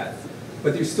with that.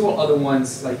 But there's still other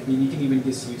ones, like, I mean, you can even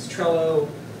just use Trello,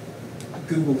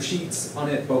 Google Sheets on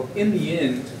it, but in the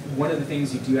end, one of the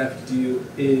things you do have to do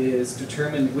is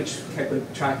determine which type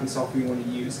of tracking software you want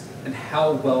to use and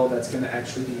how well that's going to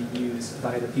actually be used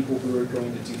by the people who are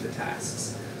going to do the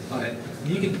tasks on it.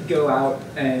 You could go out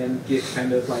and get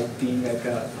kind of like being like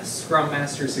a Scrum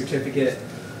Master certificate,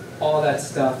 all that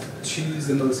stuff, choose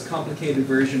the most complicated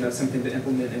version of something to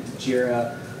implement into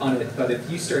Jira on it, but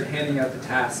if you start handing out the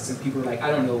tasks and people are like,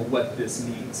 I don't know what this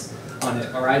means on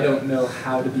it, or I don't know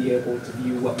how to be able to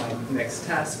view what my next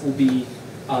task will be,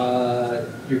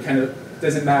 you're kind of,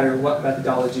 doesn't matter what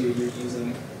methodology you're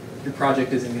using, your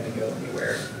project isn't going to go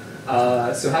anywhere.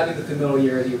 So having the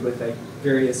familiarity with like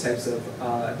various types of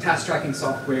task tracking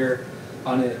software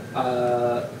on it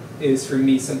is for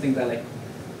me something that like,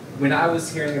 when I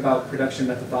was hearing about production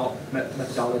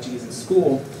methodologies in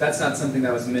school, that's not something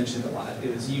that was mentioned a lot.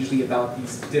 It was usually about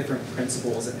these different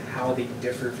principles and how they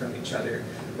differ from each other.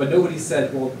 But nobody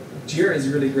said, well, Jira is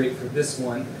really great for this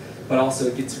one, but also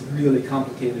it gets really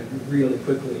complicated really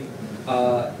quickly.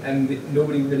 And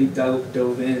nobody really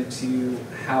dove into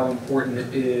how important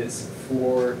it is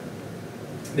for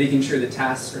making sure the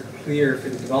tasks are clear for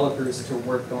the developers to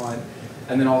work on.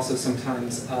 And then also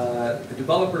sometimes the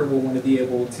developer will want to be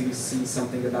able to see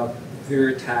something about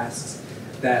their tasks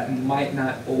that might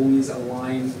not always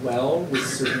align well with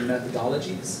certain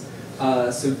methodologies.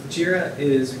 So Jira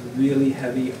is really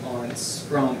heavy on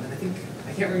Scrum. And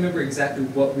I can't remember exactly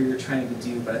what we were trying to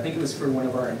do, but I think it was for one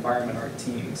of our environment art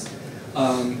teams.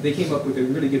 They came up with a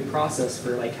really good process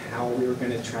for like how we were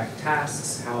going to track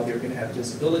tasks, how they were going to have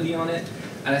visibility on it.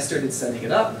 And I started setting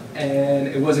it up, and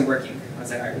it wasn't working. I was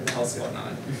like, all right, what the hell's going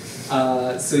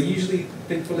on? So usually,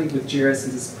 thankfully, with Jira,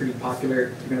 since it's pretty popular,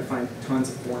 you're going to find tons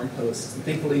of forum posts. And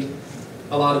thankfully,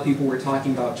 a lot of people were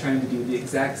talking about trying to do the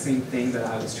exact same thing that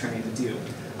I was trying to do.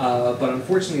 but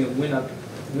unfortunately it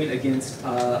went against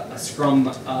a Scrum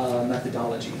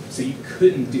methodology, so you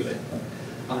couldn't do it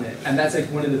on it. And that's like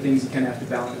one of the things you kind of have to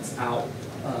balance out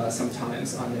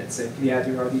sometimes on it. So yeah,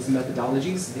 there are these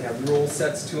methodologies, they have rule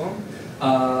sets to them,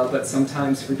 but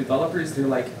sometimes for developers, they're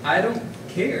like, I don't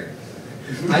care.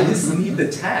 I just need the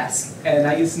task, and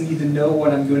I just need to know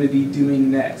what I'm going to be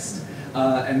doing next.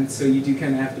 And so you do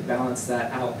kind of have to balance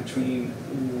that out between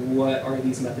what are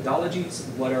these methodologies,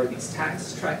 what are these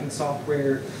task tracking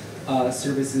software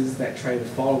services that try to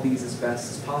follow these as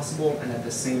best as possible, and at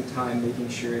the same time making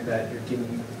sure that you're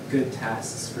giving good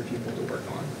tasks for people to work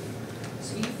on.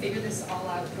 So you figure this all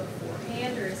out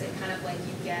beforehand, or is it kind of like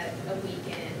you get a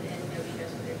weekend and nobody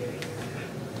knows what they're doing?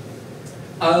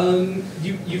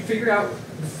 You figure out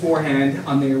beforehand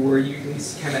on there where you at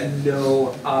least kind of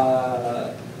know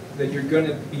that you're going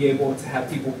to be able to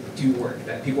have people do work,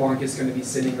 that people aren't just going to be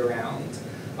sitting around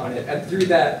on it. And through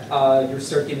that, you'll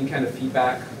start getting kind of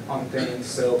feedback on things.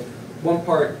 So one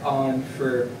part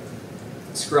for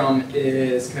Scrum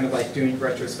is kind of like doing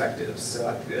retrospectives. So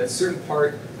at a certain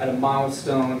part, at a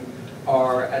milestone,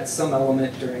 or at some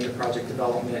element during the project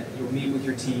development, you'll meet with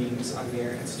your teams on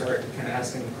there and start kind of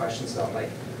asking them questions about like,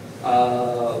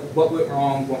 what went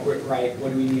wrong, what went right,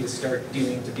 what do we need to start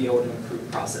doing to be able to improve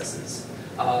processes.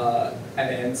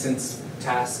 And since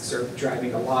tasks are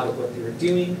driving a lot of what they were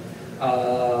doing,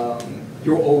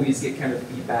 you'll always get kind of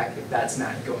feedback if that's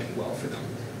not going well for them.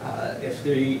 If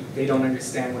they don't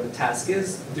understand what a task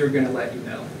is, they're going to let you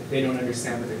know. If they don't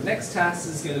understand what their next task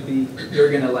is going to be, they're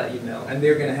going to let you know, and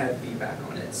they're going to have feedback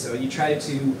on it. So you try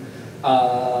to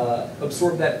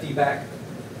absorb that feedback,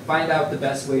 find out the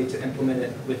best way to implement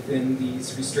it within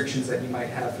these restrictions that you might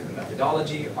have for the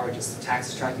methodology or just the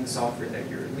task tracking software that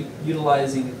you're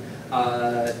utilizing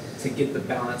to get the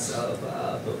balance of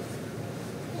both.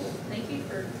 Cool. Thank you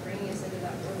for bringing us into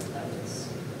that world. That was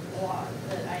a lot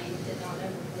that I did not know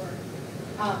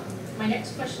before. My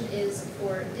next question is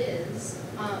for Diz.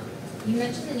 You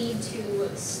mentioned the need to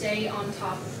stay on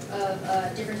top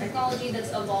of different technology that's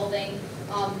evolving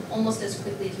almost as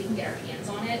quickly as we can get our hands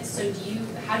on it. So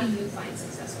how do you find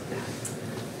success with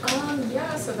that?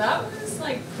 Yeah, so that was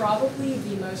like probably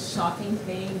the most shocking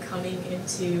thing coming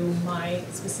into my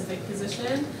specific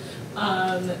position,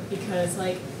 because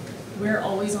like we're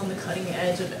always on the cutting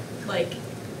edge of like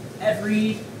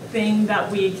everything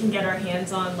that we can get our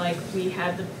hands on. Like we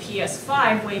had the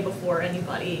PS5 way before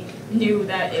anybody knew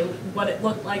what it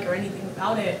looked like or anything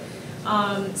about it.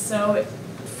 So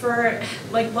for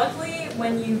like luckily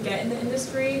when you get in the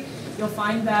industry, you'll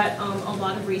find that a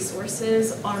lot of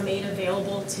resources are made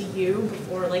available to you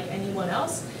before like anyone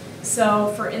else.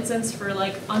 So for instance, for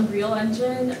like Unreal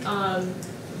Engine,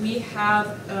 we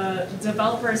have,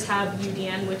 developers have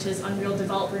UDN, which is Unreal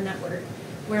Developer Network,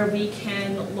 where we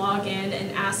can log in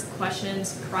and ask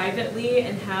questions privately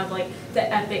and have like the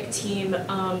Epic team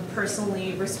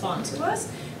personally respond to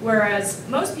us. Whereas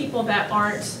most people that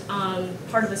aren't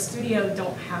part of the studio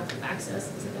don't have access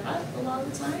to that a lot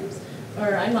of the times.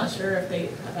 Or I'm not sure if they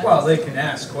have access. Well, they can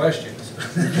ask questions.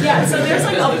 Yeah, so there's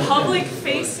like a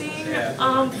public-facing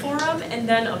forum and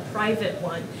then a private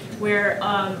one where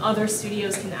other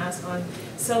studios can ask on.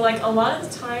 So like a lot of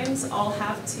the times I'll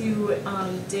have to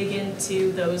dig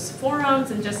into those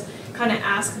forums and just kind of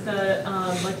ask the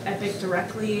like Epic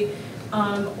directly,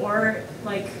 or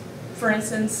like for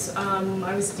instance,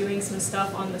 I was doing some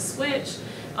stuff on the Switch.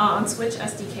 On Switch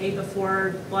SDK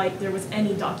before like there was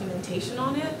any documentation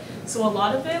on it. So a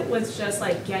lot of it was just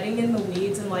like getting in the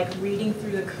weeds and like reading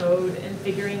through the code and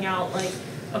figuring out like,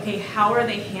 okay, how are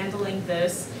they handling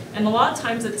this? And a lot of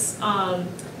times it's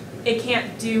it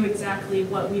can't do exactly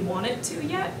what we want it to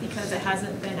yet because it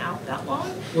hasn't been out that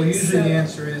long. Well, usually the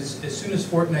answer is, as soon as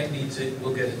Fortnite needs it,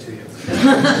 we'll get it to you.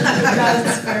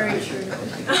 That's very true.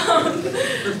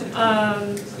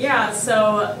 Yeah,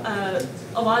 so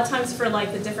a lot of times for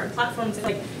like the different platforms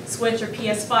like Switch or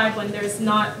PS5, when there's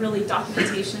not really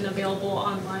documentation available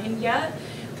online yet,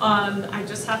 I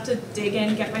just have to dig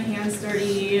in, get my hands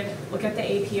dirty, look at the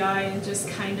API, and just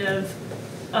kind of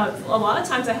a lot of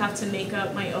times I have to make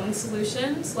up my own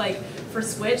solutions. Like for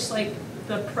Switch, like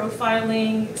the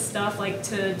profiling stuff, like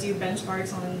to do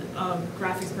benchmarks on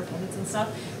graphics performance and stuff,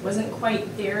 wasn't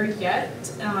quite there yet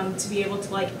to be able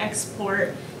to like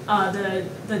export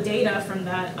the data from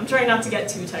that. I'm trying not to get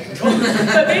too technical,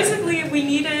 but basically we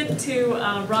needed to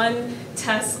run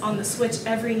tests on the Switch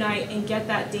every night and get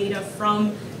that data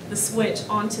from the Switch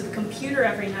onto the computer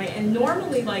every night. And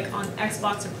normally like on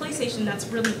Xbox or PlayStation that's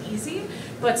really easy,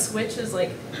 but Switch is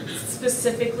like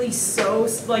specifically so,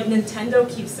 like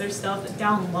Nintendo keeps their stuff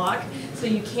down lock, so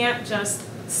you can't just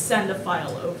send a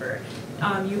file over.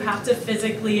 You have to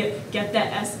physically get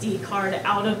that SD card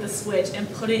out of the switch and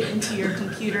put it into your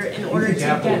computer in order to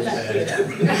get that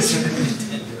data.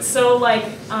 So like,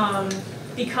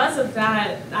 because of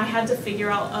that, I had to figure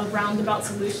out a roundabout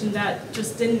solution that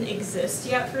just didn't exist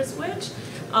yet for Switch.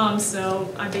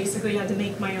 So I basically had to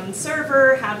make my own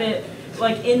server, have it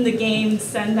like in the game,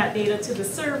 send that data to the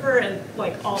server, and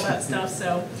like all that stuff.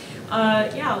 So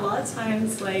yeah, a lot of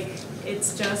times like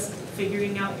it's just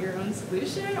figuring out your own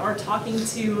solution or talking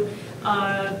to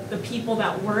the people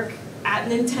that work at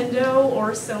Nintendo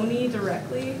or Sony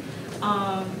directly.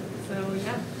 So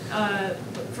yeah,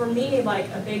 for me, like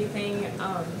a big thing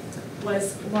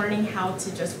was learning how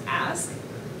to just ask,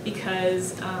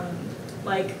 because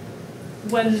like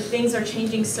when things are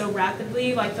changing so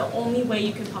rapidly, like the only way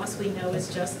you can possibly know is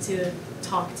just to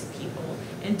talk to people,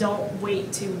 and don't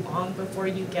wait too long before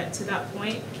you get to that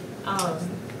point,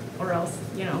 or else,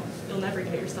 you know, you'll never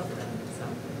get your stuff done. So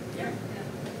yeah. Yeah.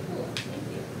 Cool. Thank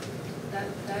you.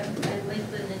 I like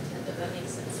the Nintendo. That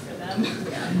makes sense for them.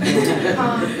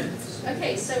 Yeah.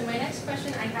 Okay, so my next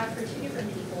question I have for two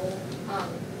different people.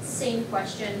 Same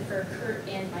question for Kurt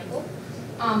and Michael.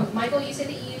 Michael, you said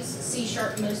that you use C#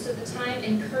 most of the time,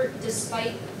 and Kurt,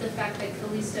 despite the fact that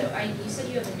Callisto, you said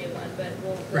you have a new one, but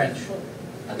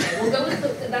okay, we'll go with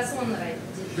that's the one that I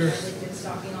did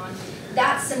stalking on.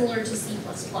 That's similar to C++.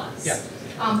 Yeah.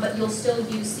 But you'll still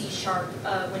use C#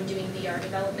 when doing VR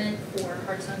development for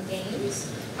Hearthstone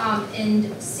games.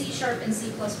 And C# and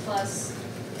C++,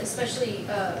 especially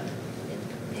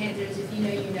Pandas, if you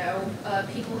know, you know.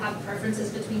 People have preferences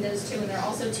between those two, and they're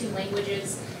also two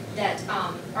languages that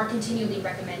are continually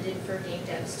recommended for game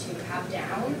devs to have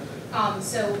down.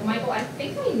 So, Michael, I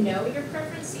think I know your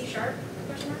preference, C#?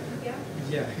 Question mark? Yeah.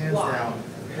 Yeah, hands Why? down.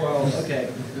 Well, okay.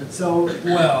 So,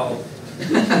 Well,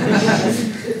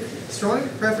 strong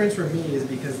preference for me is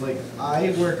because like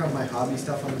I work on my hobby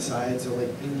stuff on the side, so like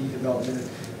indie development,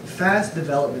 fast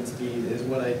development speed is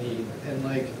what I need, and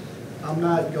like I'm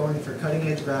not going for cutting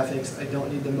edge graphics. I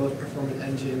don't need the most performant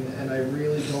engine, and I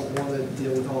really don't want to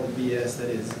deal with all the BS that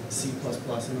is C++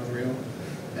 and Unreal,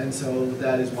 and so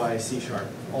that is why C#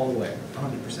 all the way,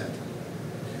 100%.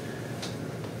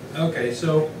 okay,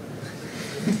 so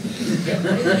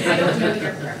I don't know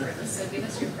your preference, so give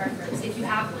us your preference, if you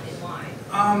have one, and why.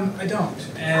 I don't,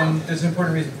 and there's an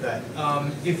important reason for that.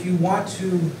 If you want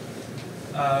to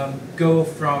go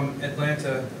from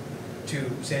Atlanta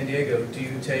to San Diego, do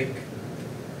you take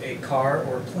a car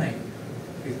or a plane?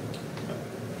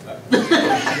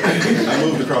 I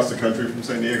moved across the country from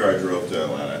San Diego. I drove to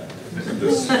Atlanta. I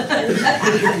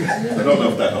don't know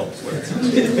if that helps. But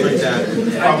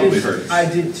it probably hurts. I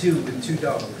did too, with 2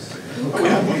 dogs. Oh,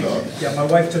 yeah, 1 dog. Yeah, my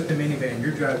wife took the minivan,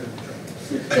 you're driving the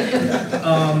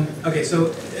truck. Okay,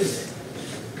 so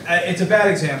it's a bad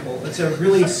example. It's a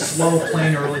really slow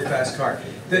plane or really fast car.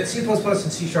 The C++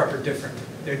 and C# are different.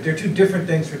 They're two different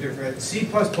things for different. C++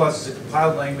 is a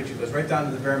compiled language. It goes right down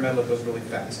to the bare metal. It goes really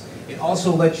fast. It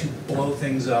also lets you blow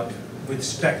things up with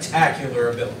spectacular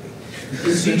ability.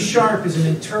 C# is an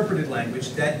interpreted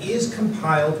language that is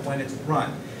compiled when it's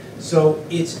run. So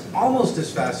it's almost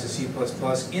as fast as C++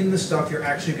 in the stuff you're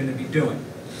actually going to be doing,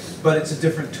 but it's a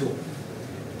different tool.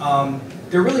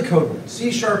 They're really code words. C#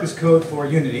 is code for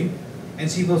Unity, and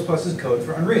C++ is code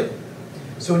for Unreal.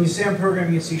 So when you say I'm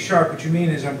programming in C#, what you mean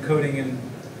is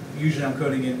usually I'm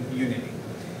coding in Unity.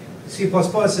 C++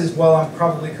 is, well, I'm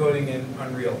probably coding in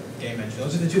Unreal game engine.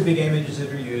 Those are the 2 big game engines that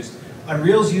are used.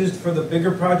 Unreal's used for the bigger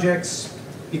projects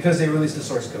because they release the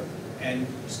source code. And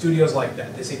studios like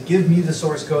that. They say, give me the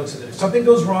source code so that if something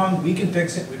goes wrong, we can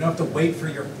fix it. We don't have to wait for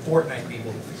your Fortnite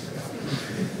people to figure it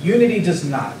out. Unity does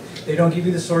not. They don't give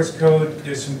you the source code.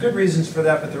 There's some good reasons for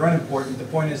that, but they're unimportant. The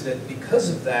point is that because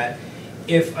of that,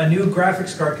 if a new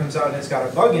graphics card comes out and it's got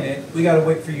a bug in it, we got to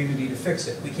wait for Unity to fix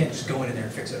it. We can't just go in there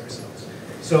and fix it ourselves.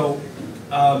 So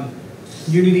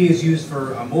Unity is used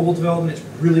for mobile development. It's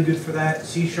really good for that.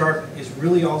 C# is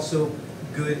really also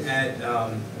good at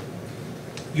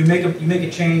you make a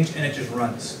change and it just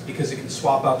runs because it can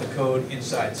swap out the code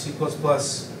inside. C++, you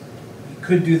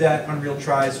could do that. Unreal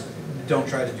tries. Don't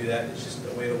try to do that. It's just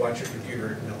a way to watch your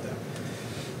computer melt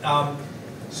down.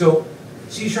 So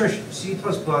C++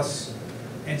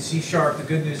 and C#, the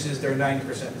good news is they're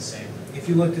 90% the same. If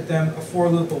you looked at them, a for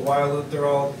loop, a while loop, they're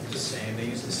all the same. They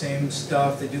use the same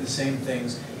stuff, they do the same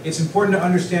things. It's important to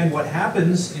understand what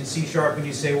happens in C# when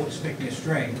you say, well, just make me a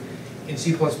string. In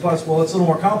C++, well, it's a little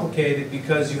more complicated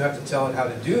because you have to tell it how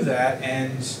to do that,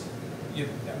 and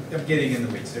I'm getting in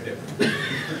the weeds, they're different.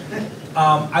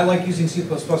 I like using C++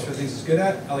 for things it's good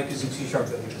at. I like using C# for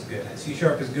things it's good at. C#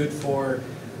 is good for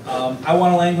I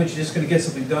want a language that's just going to get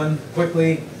something done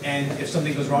quickly, and if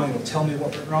something goes wrong, it'll tell me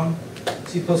what went wrong.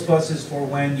 C++ is for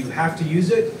when you have to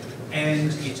use it,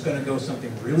 and it's going to go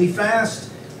something really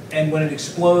fast, and when it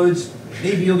explodes,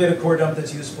 maybe you'll get a core dump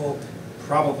that's useful,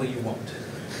 probably you won't.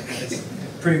 That's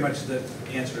pretty much the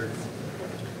answer.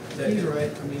 He's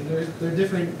right. I mean, there are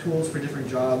different tools for different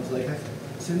jobs. Like,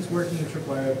 since working in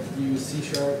Tripwire, I've used C#,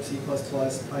 C++,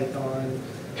 Python,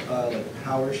 like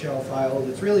PowerShell files.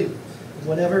 It's really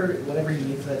whatever you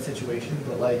need for that situation.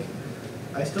 But like,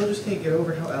 I still just can't get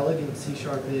over how elegant C#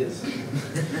 is.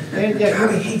 And yeah,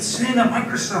 God, I hate saying that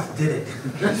Microsoft did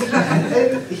it.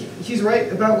 and he's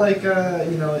right about like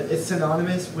you know, it's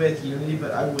synonymous with Unity,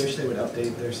 but I wish they would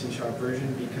update their C#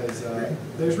 version because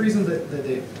there's reasons that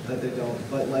they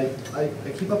don't. But like I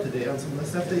keep up to date on some of the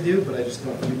stuff they do, but I just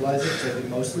don't utilize it because I do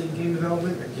mostly game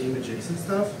development or game adjacent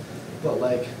stuff. But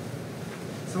like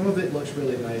some of it looks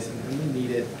really nice and we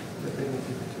need it, but they don't give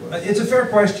it to us. It's a fair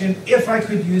question. If I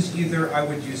could use either, I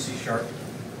would use C#.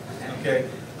 Okay.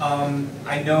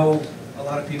 I know a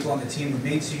lot of people on the team who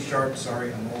made C#.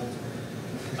 Sorry, I'm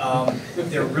old.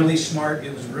 They're really smart.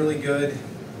 It was really good.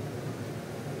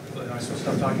 Am I supposed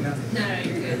to stop talking now? No,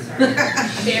 you're good, sorry.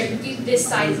 This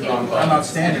side is getting I'm close.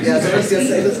 outstanding. Yeah, so I was gonna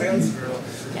say this sounds.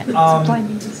 Supply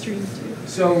me the stream too.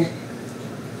 So,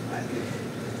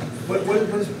 what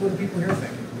do people here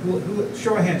think? Who,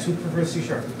 show of hands, who prefers C#?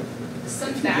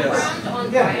 Some background on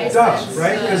why Yeah, I it said, does,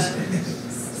 right? 'Cause-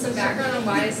 some background on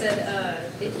why I said,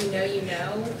 if you know, you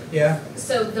know. Yeah.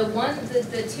 So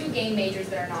the two game majors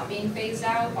that are not being phased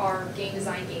out are game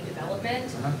design, game development.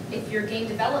 Uh-huh. If you're game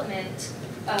development,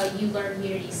 you learn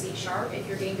Unity C#. If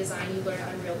you're game design, you learn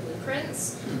Unreal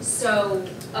Blueprints. So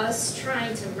us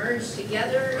trying to merge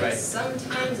together Right. is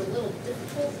sometimes a little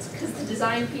difficult because the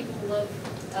design people love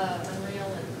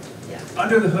Unreal and yeah.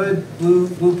 Under the hood,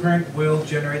 Blueprint will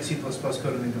generate C++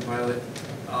 code and then compile it.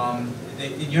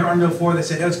 In your Unreal 4, they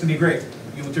said, oh, it's going to be great.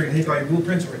 You will take all your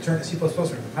blueprints, we'll return to C++, we'll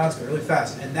compile it really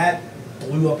fast. And that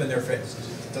blew up in their face.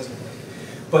 It doesn't work.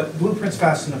 But Blueprint's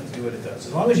fast enough to do what it does.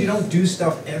 As long as you don't do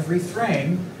stuff every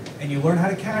frame and you learn how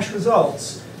to cache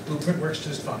results, Blueprint works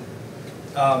just fine.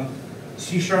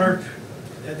 C#,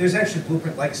 there's actually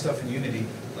Blueprint-like stuff in Unity,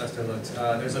 last I looked.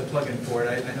 There's a plugin for it.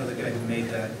 I know the guy who made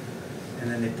that, and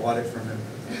then they bought it from him.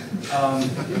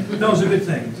 No, it's a good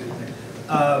thing. It's a good thing.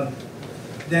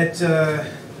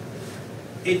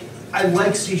 I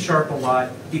like C# a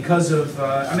lot because of,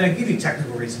 I mean, I give you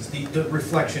technical reasons. The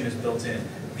reflection is built in.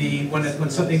 When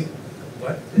something,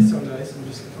 what? It's so nice. I'm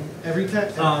just every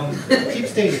time. Keep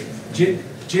stating.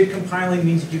 JIT compiling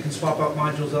means that you can swap out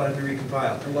modules without having to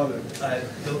recompile. I love it.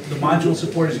 The module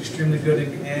support is extremely good,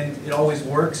 and it always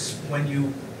works when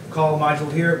you call a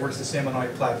module here. It works the same on all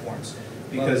your platforms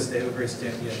because they have a great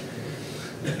standard. Yeah.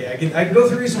 Okay, I can go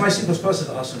through the reason why C++ is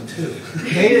awesome too.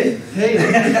 Hate it. Hate it.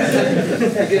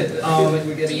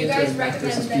 Do you guys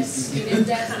recommend that student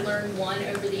devs learn one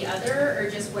over the other,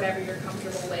 or just whatever you're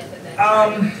comfortable with and then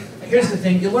try to Here's the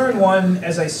thing, you learn one,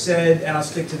 as I said, and I'll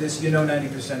stick to this, you know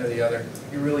 90% of the other.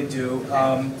 You really do.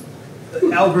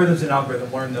 Algorithms and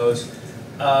algorithm, learn those.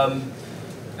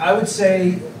 I would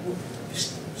say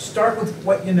start with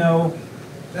what you know.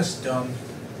 That's dumb.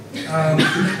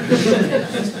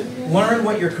 Learn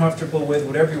what you're comfortable with,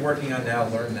 whatever you're working on now,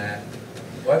 learn that.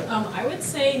 What? I would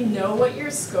say know what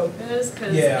your scope is,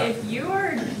 because Yeah. if you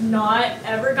are not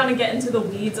ever gonna get into the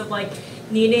weeds of like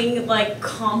needing like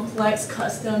complex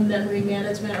custom memory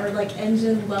management or like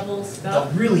engine level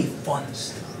stuff, The really fun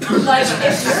stuff. like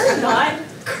if you're not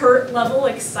Kurt level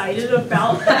excited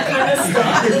about that kind of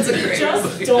stuff,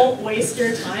 just don't waste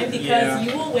your time because Yeah.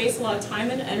 you will waste a lot of time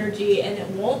and energy and it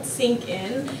won't sink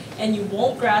in and you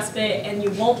won't grasp it and you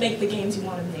won't make the games you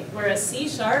want to make. Whereas C#,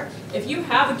 if you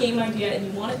have a game idea and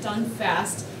you want it done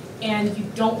fast and you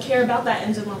don't care about that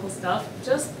engine level stuff,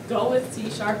 just go with C#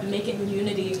 and make it in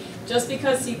Unity. Just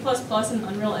because C++ and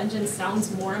Unreal Engine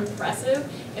sounds more impressive,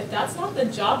 if that's not the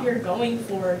job you're going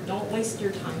for, don't waste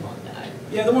your time on that.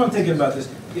 Yeah, the more I'm thinking about this,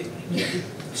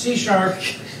 C#,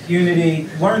 Unity,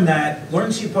 learn that.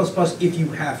 Learn C++ if you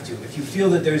have to, if you feel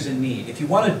that there's a need. If you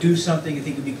want to do something, you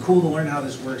think it'd be cool to learn how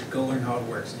this works, go learn how it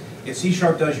works. If C#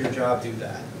 does your job, do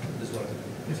that, is what I think.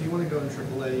 If you want to go in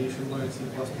AAA, you should learn C++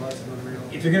 and Unreal.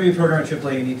 If you're going to be programming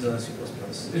AAA, you need to learn C++.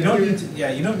 You don't need to,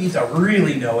 you don't need to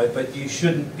really know it, but you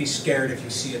shouldn't be scared if you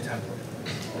see a template. I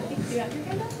think you got your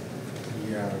hand up?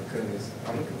 Yeah, because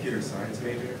I'm a computer science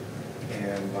major,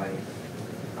 and like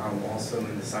I'm also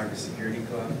in the cybersecurity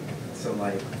club. So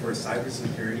like for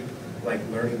cybersecurity, like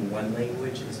learning one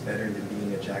language is better than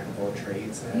being a jack of all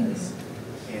trades as.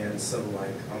 And so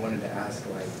like I wanted to ask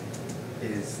like,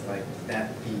 is like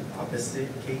that the opposite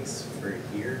case for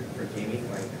here, for gaming?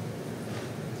 Like,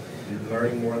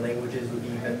 learning more languages would be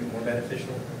more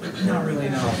beneficial? Not really,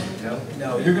 no. No?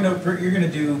 No, you're gonna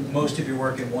do most of your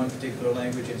work in one particular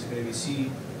language. It's gonna be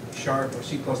C# or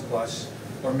C++,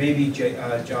 or maybe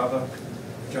Java,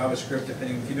 JavaScript,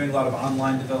 depending. If you're doing a lot of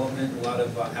online development, a lot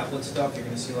of applet stuff, you're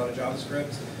gonna see a lot of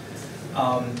JavaScript.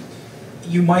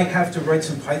 You might have to write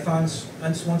some Pythons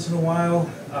once in a while.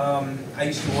 I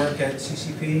used to work at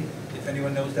CCP. If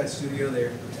anyone knows that studio,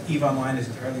 EVE Online is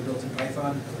entirely built in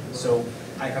Python. So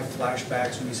I have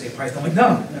flashbacks when you say Python. I'm like,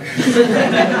 no.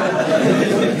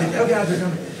 Oh God, they're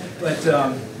coming. But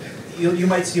you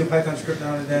might see a Python script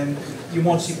now and then. You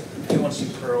won't see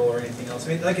Perl or anything else. I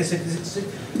mean, like I said,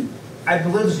 I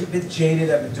believe it's a bit jaded.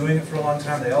 I've been doing it for a long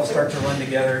time. They all start to run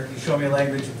together. You show me a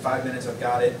language in 5 minutes, I've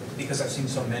got it, because I've seen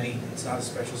so many. It's not a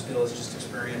special skill, it's just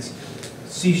experience.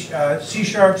 C#, C++,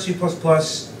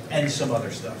 and some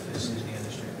other stuff is the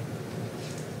industry.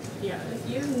 Yeah, if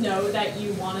you know that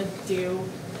you want to do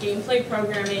gameplay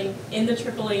programming in the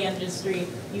AAA industry,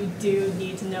 you do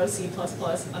need to know C++,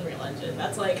 Unreal Engine.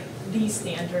 That's like the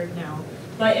standard now.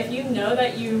 But if you know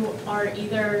that you are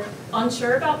either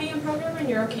unsure about being a programmer and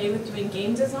you're okay with doing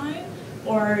game design,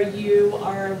 or you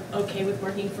are okay with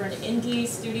working for an indie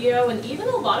studio, and even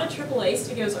a lot of AAA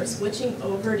studios are switching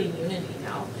over to Unity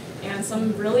now, and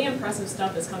some really impressive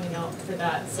stuff is coming out for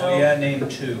that. So. Oh yeah, name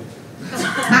 2.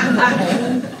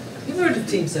 You've heard of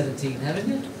Team 17, haven't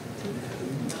you?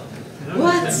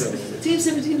 What? Team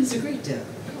 17 is a great dev.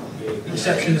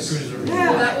 Exception that proves the rule.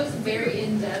 Well, that was very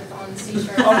in-depth on C#.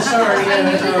 Oh, sorry. I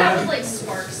knew that would like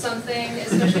spark something,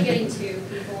 especially getting 2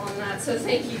 people on that. So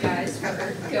thank you guys for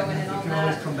going in on You can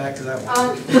always that. come back to that one.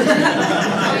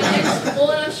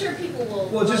 Well, and I'm sure people will.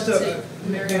 Well, just love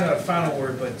maybe not a final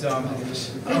word, but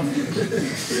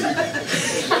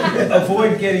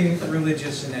avoid getting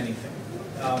religious in anything.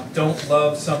 Don't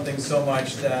love something so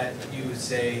much that you would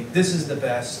say, this is the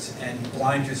best, and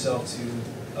blind yourself to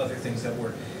other things that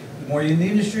work. The more you're in the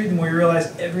industry, the more you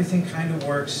realize everything kind of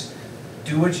works.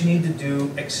 Do what you need to do,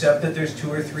 accept that there's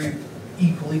 2 or 3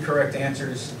 equally correct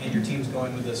answers, and your team's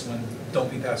going with this one.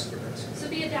 Don't be passive aggressive. So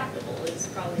be adaptable is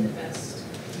probably the best.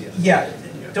 Yeah,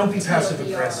 don't be passive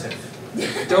aggressive.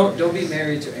 Don't be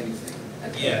married to anything.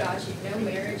 Okay, Yeah. got you. No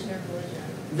marriage, no religion.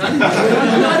 No,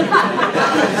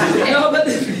 but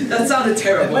that sounded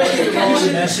terrible.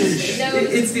 Message.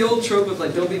 It's the old trope of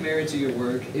like, don't be married to your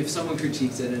work. If someone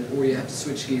critiques it, or you have to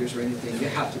switch gears or anything, you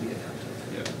have to be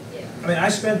adaptive. Yeah. I mean, I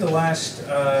spent the last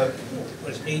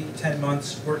 8-10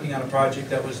 months working on a project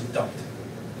that was dumped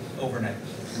overnight,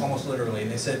 almost literally.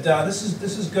 And they said, this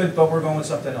is good, but we're going with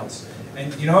something else.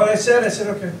 And you know what I said? I said,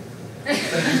 okay.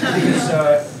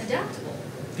 Because, Adaptable.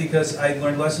 because I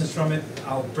learned lessons from it.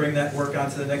 I'll bring that work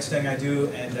onto the next thing I do,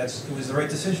 and it was the right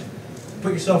decision.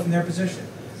 Put yourself in their position.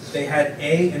 They had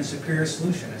a superior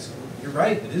solution. I said, well, you're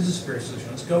right, it is a superior solution.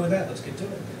 Let's go with that. Let's get to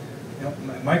it. You know,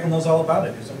 Michael knows all about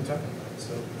it, because I'm talking about it.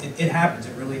 So it happens.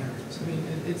 It really happens. I mean,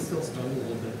 it still stung a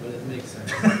little bit, but it makes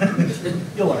sense.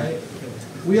 You'll learn.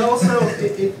 We also,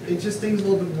 it just stings a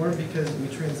little bit more because we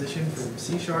transitioned from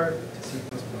C# to C++.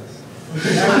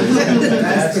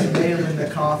 That's the nail in the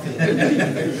coffin.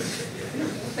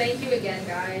 Thank you again,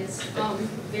 guys.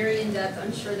 Very in depth.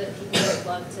 I'm sure that people would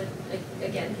love to.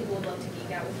 Again, people would love to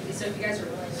geek out with you. So if you guys are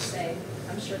willing to stay,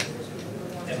 I'm sure that there's people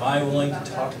who want to. Am I talk willing to about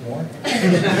talk that. more?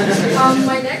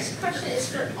 My next question is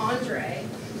for Andre.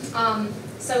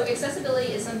 So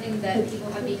accessibility is something that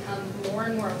people have become more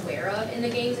and more aware of in the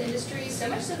games industry. So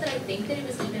much so that I think that it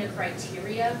was even a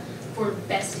criteria for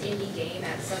best indie game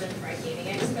at Southern Fried Gaming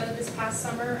Expo this past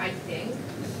summer, I think.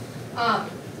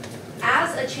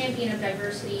 As a champion of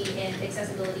diversity and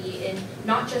accessibility in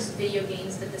not just video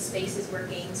games, but the spaces where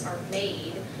games are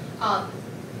made,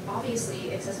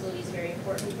 obviously accessibility is very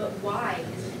important, but why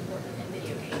is it important in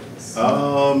video games?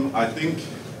 I think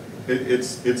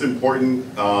it's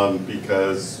important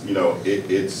because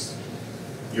it's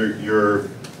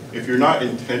if you're not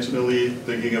intentionally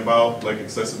thinking about like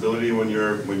accessibility when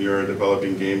you're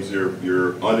developing games,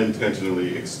 you're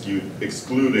unintentionally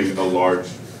excluding a large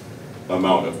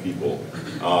amount of people,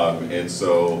 and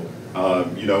so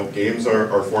games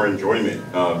are for enjoyment.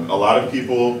 A lot of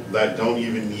people that don't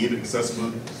even need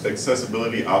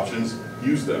accessibility options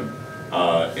use them,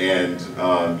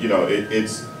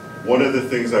 it's one of the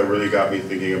things that really got me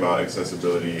thinking about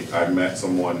accessibility. I met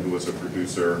someone who was a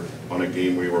producer on a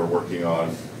game we were working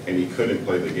on, and he couldn't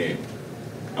play the game.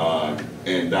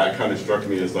 And that kind of struck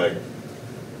me as like,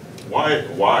 why?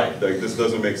 Like, this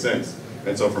doesn't make sense.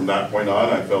 And so from that point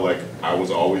on, I felt like I was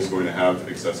always going to have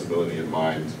accessibility in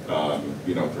mind,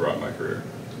 throughout my career.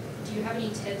 do you have any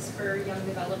tips for young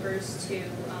developers to,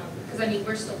 because I mean,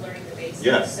 we're still learning the basics,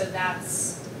 Yes. so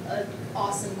that's an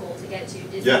awesome goal to get to.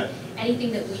 Is Yeah. there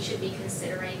anything that we should be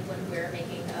considering when we're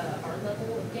making our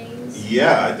level of games?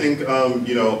 Yeah, I think,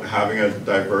 you know, having a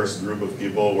diverse group of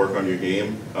people work on your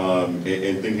game,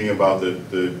 and thinking about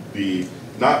the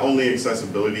not only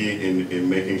accessibility in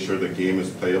making sure the game is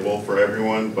playable for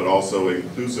everyone, but also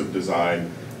inclusive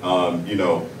design. You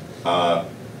know,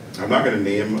 I'm not going to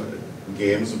name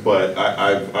games, but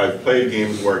I've played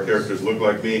games where characters look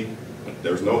like me.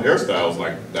 There's no hairstyles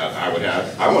like that I would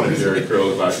have. I want a Jerry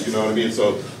curl if I, you know what I mean?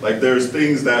 So like there's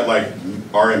things that like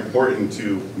are important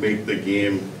to make the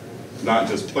game not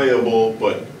just playable,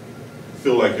 but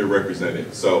feel like you're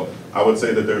represented. So I would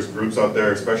say that there's groups out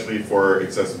there, especially for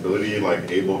accessibility, like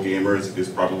Able Gamers is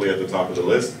probably at the top of the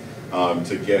list,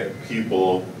 to get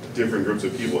people, different groups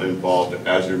of people involved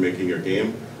as you're making your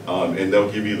game. And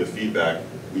they'll give you the feedback,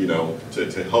 you know,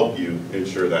 to help you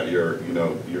ensure that your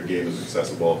game is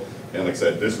accessible. And like I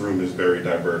said, this room is very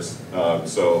diverse.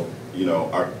 So, you know,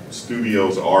 our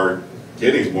studios are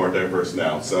getting more diverse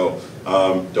now. So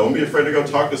don't be afraid to go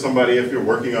talk to somebody if you're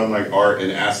working on like art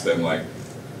and ask them like,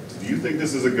 do you think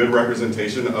this is a good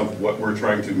representation of what we're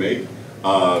trying to make?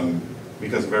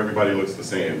 Because if everybody looks the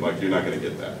same, like you're not gonna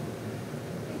get that.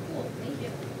 Okay, cool, thank you.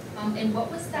 And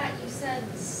what was that, you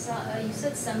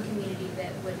said some community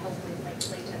that would help with like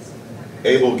playtesting and that kind of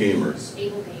Able Gamers.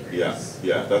 Able Gamers.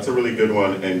 Yeah, that's a really good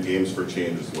one, and Games for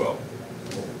Change as well.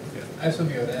 I have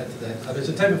something I would add to that. There's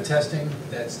a type of testing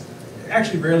that's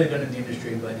actually rarely done in the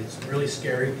industry, but it's really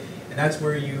scary, and that's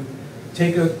where you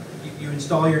you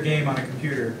install your game on a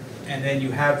computer, and then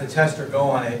you have the tester go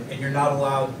on it, and you're not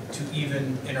allowed to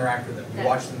even interact with them. You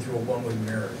watch them through a one-way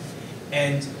mirror.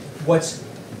 And what's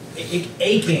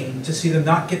aching to see them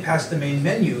not get past the main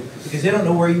menu, because they don't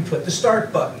know where you put the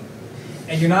start button.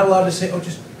 And you're not allowed to say, oh,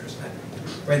 just press that.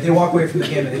 Right? They walk away from the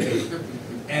game and they hate it.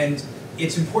 And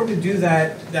it's important to do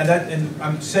that, and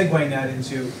I'm segueing that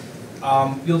into,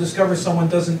 you'll discover someone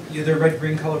they're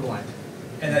red-green colorblind,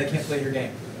 and they can't play your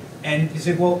game. And you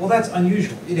say, well, that's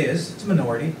unusual. It is. It's a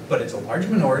minority, but it's a large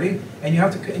minority, and you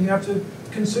have to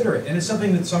consider it. And it's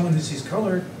something that someone who sees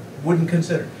color wouldn't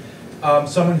consider.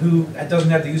 Someone who doesn't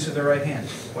have the use of their right hand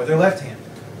or their left hand,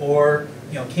 or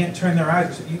can't turn their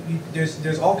eyes.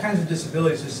 There's all kinds of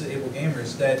disabilities as disabled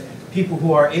gamers that people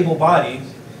who are able-bodied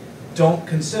don't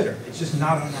consider. It's just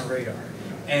not on our radar.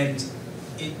 And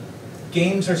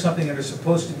games are something that are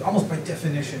supposed to be, almost by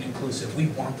definition, inclusive. We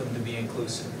want them to be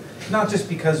inclusive. Not just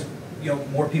because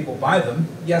more people buy them.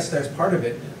 Yes, there's part of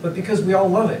it, but because we all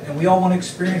love it and we all want to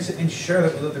experience it and share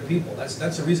that with other people. That's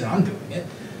the reason I'm doing it.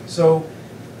 So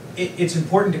it's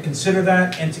important to consider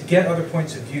that and to get other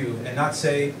points of view and not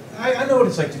say, I know what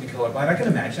it's like to be colorblind. I can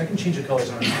imagine. I can change the colors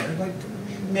on a monitor. Like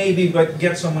maybe, but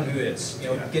get someone who is.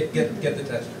 Get the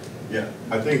tester. Yeah,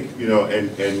 I think,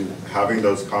 and having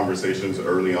those conversations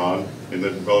early on in the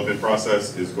development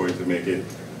process is going to make it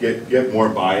get more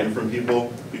buy-in from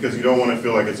people, because you don't want to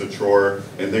feel like it's a chore,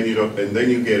 and then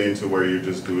you get into where you're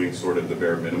just doing sort of the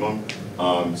bare minimum.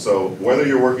 So whether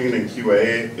you're working in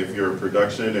QA, if you're a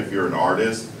production, if you're an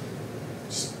artist,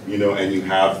 and you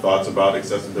have thoughts about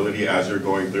accessibility as you're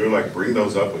going through, like bring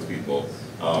those up with people.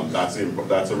 That's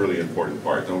a really important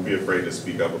part. Don't be afraid to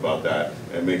speak up about that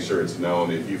and make sure it's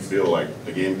known if you feel like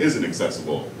the game isn't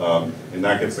accessible. And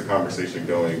that gets the conversation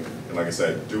going. And like I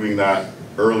said, doing that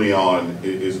early on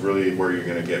is really where you're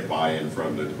going to get buy-in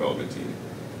from the development team.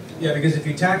 Yeah, because if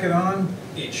you tack it on,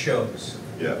 it shows.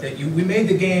 Yeah. That we made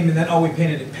the game and then we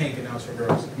painted it pink and now it's for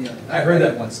girls. Yeah. I heard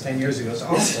that once 10 years ago. It's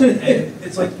awful. And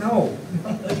it's like, no,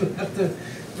 you have to.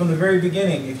 From the very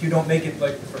beginning, if you don't make it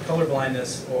like for color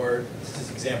blindness, or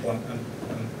this example I'm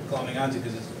glomming onto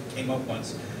because it came up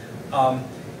once,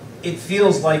 it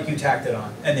feels like you tacked it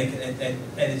on, and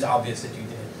it's obvious that you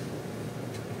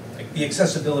did. Like the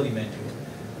accessibility menu.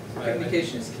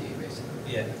 Communication is key, basically.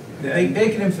 Yeah,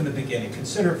 bake it in from the beginning.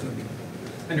 Consider it from the beginning.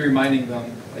 And reminding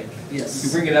them, like, yes, you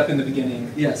bring it up in the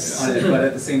beginning, yes, on it, but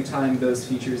at the same time, those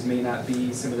features may not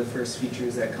be some of the first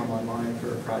features that come online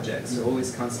for a project. So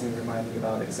always constantly reminding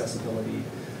about accessibility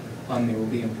it will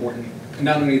be important. And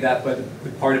not only that, but the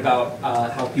part about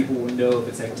how people will know if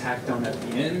it's like tacked on at the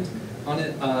end on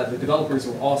it, the developers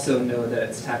will also know that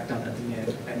it's tacked on at the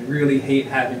end, and really hate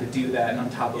having to do that on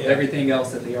top of everything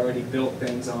else that they already built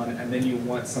things on, and then you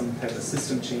want some type of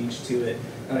system change to it.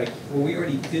 Like, well, we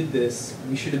already did this,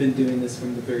 we should have been doing this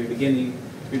from the very beginning,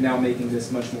 you're now making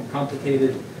this much more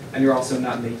complicated, and you're also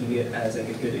not making it as like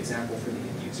a good example for the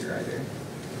end user either.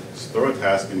 Just throw a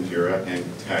task in Jira and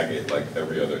tag it like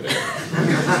every other day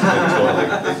until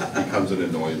it becomes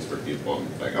becomes an annoyance for people.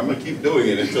 I'm like, I'm gonna keep doing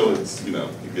it until it's, you know,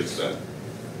 it gets done.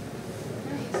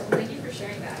 Nice, well, thank you for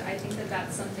sharing that. I think that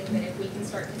that's something that if we can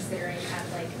start considering at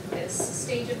like this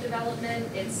stage of development,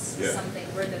 it's Yeah. something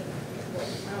where the, well,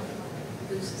 I don't want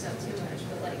to boost this up too much,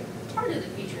 but like, part of the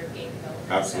future of game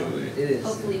development. Absolutely. So It is.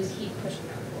 hopefully we keep pushing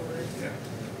that forward.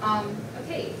 Yeah.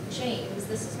 Okay, James,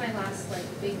 this is my last like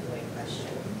big boy question,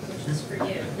 which is for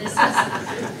you. This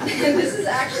is this is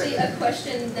actually a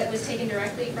question that was taken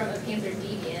directly from a Panther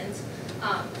Deviant,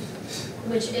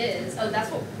 which is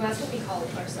that's what we call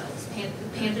ourselves,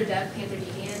 Panther Dev, Panther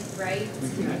Deviant, right?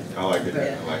 I like it,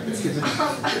 I like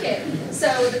it. Okay,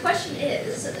 so the question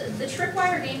is, the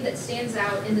Tripwire game that stands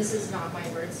out, and this is not my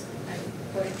words, I'm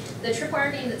quoting, the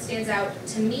Tripwire game that stands out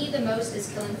to me the most is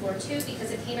Killing Floor 2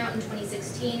 because it came out in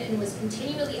 2016 and was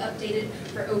continually updated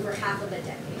for over half of a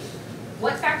decade.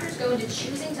 What factors go into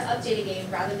choosing to update a game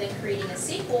rather than creating a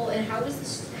sequel, and how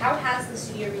has the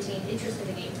studio retained interest in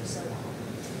the game for so long?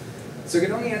 So I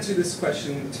can only answer this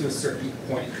question to a certain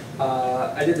point.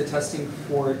 I did the testing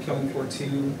for Killing Floor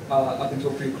 2 up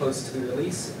until pretty close to the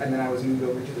release, and then I was moved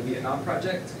over to the Vietnam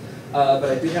project. But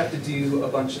I did have to do a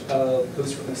bunch of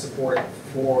post-release support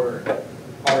for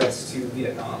RS2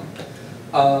 Vietnam.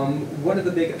 One of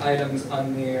the big items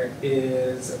on there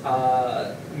is,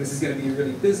 and this is going to be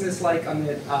really business-like on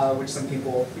it, which some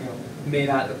people may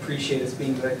not appreciate as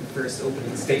being like the first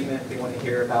opening statement. They want to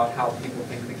hear about how people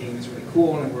think the game is really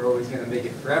cool and we're always going to make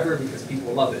it forever because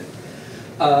people love it.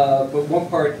 But one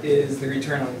part is the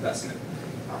return on investment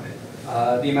on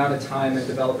it. The amount of time and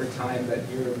developer time that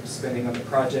you're spending on the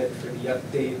project for the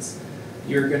updates,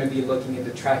 you're going to be looking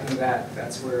into tracking that.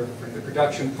 That's where, for the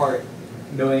production part,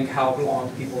 knowing how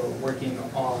long people are working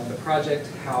on the project,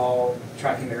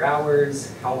 tracking their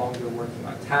hours, how long they're working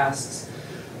on tasks.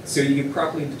 So you can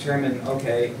properly determine,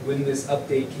 okay, when this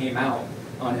update came out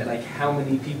on it, like how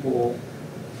many people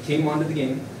came onto the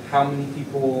game, how many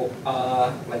people,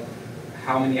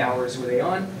 how many hours were they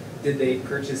on, did they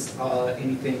purchase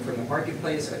anything from the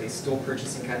marketplace, are they still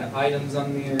purchasing kind of items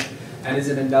on there, and is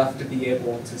it enough to be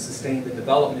able to sustain the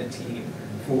development team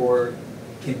for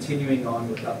continuing on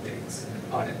with updates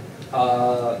on it.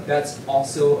 That's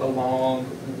also along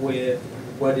with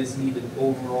what is needed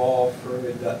overall for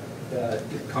the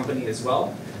company as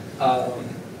well.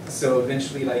 So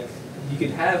eventually, like, you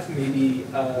could have maybe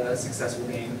a successful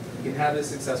game, you could have a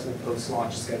successful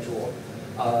post-launch schedule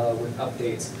with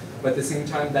updates, but at the same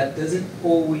time, that doesn't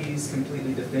always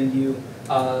completely defend you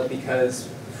because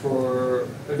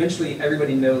eventually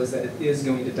everybody knows that it is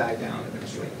going to die down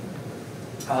eventually.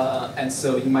 And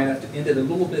so you might have to end it a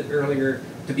little bit earlier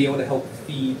to be able to help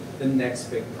feed the next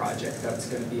big project that's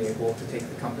going to be able to take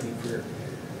the company for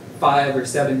 5 or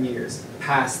 7 years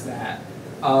past that.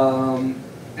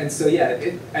 And so yeah,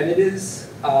 it is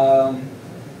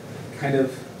kind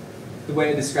of, the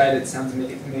way I describe it sounds make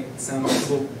it sound like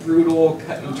a little brutal,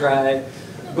 cut and dry,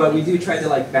 but we do try to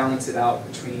like balance it out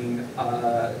between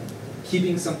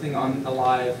keeping something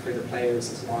alive for the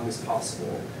players as long as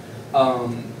possible.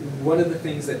 One of the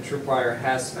things that Tripwire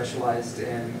has specialized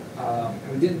in,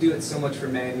 and we didn't do it so much for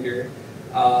Maneater,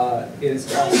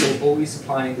 is also always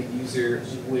supplying the user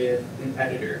with an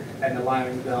editor and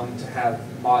allowing them to have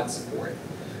mod support.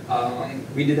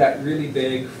 We did that really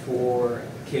big for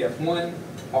KF1,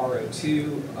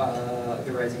 RO2,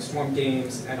 the Rising Storm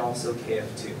games, and also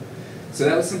KF2. So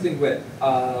that was something that,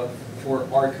 for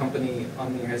our company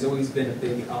on there, has always been a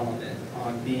big element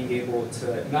on being able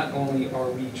to, not only are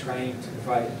we trying to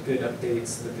provide good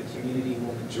updates that the community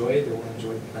will enjoy, they will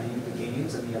enjoy playing the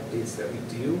games and the updates that we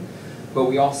do, but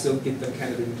we also get them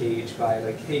kind of engaged by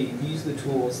like, hey, these are the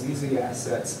tools, these are the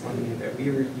assets on there that we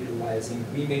were utilizing.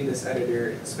 We made this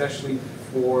editor especially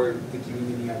for the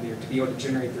community on there to be able to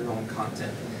generate their own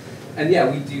content. And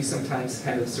yeah, we do sometimes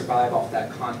kind of survive off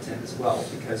that content as well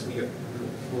because we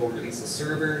will release a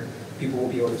server, people will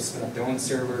be able to spin up their own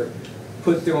server,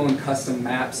 put their own custom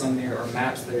maps on there or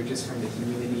maps that are just from the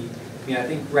community. I mean, I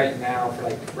think right now for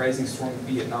like Rising Storm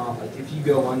Vietnam, like if you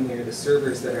go on there, the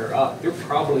servers that are up, they're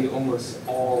probably almost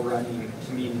all running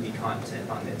community content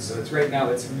on it. So it's right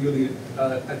now, it's really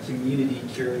a community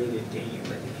curated game.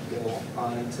 Like if you go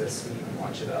on to Steam and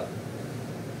launch it up.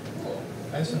 Cool.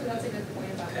 I think that's a good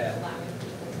point about allowing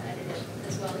people to edit it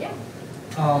as well. Yeah.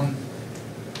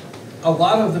 A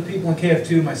lot of the people in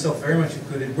KF2, myself very much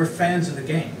included, we're fans of the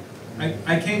game.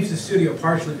 I came to the studio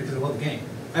partially because I love the game.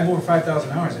 I have over 5,000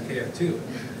 hours in KF2,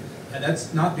 and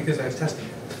that's not because I was testing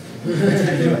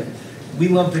it. We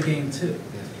love the game too.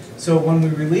 So when we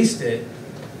released it,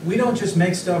 we don't just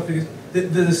make stuff because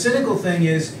the cynical thing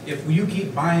is if you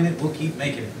keep buying it, we'll keep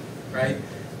making it, right?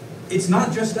 It's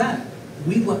not just that.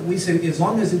 we say as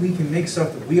long as we can make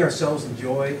stuff that we ourselves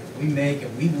enjoy, we make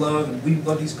and we love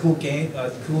these cool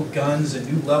cool guns and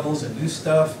new levels and new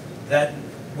stuff, that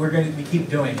we keep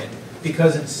doing it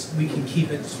because we can keep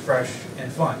it fresh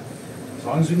and fun. As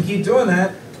long as we can keep doing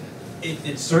that,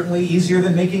 it's certainly easier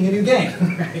than making a new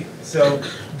game, right? So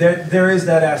there is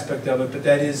that aspect of it, but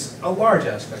that is a large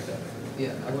aspect of it.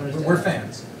 Yeah, I wanted to We're add,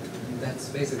 fans. That's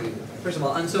basically, first of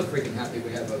all, I'm so freaking happy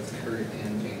we have both Kurt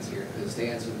and James here, because they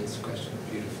answered this question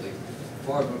beautifully,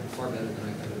 far better than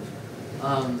I could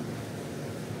have.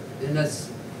 And that's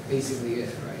basically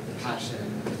it, right? The passion,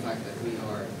 and the fact that we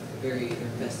are very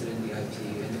invested in the IP,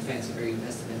 and the fans are very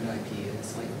invested in the IP, and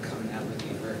it's like coming out with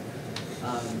you where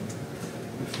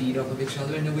we feed off of each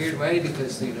other in a weird way,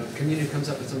 because the community comes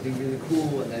up with something really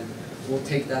cool, and then we'll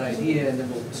take that idea and then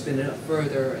we'll spin it up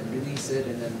further and release it,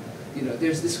 and then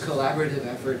there's this collaborative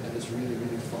effort that is really,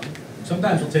 really fun.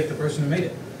 Sometimes we'll take the person who made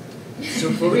it.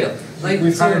 So for real, like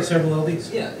we've hired several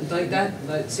LDs. Yeah, like that.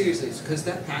 Like seriously, because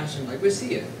that passion, like we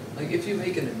see it. Like if you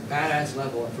make a badass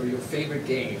level for your favorite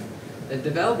game, then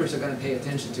developers are gonna pay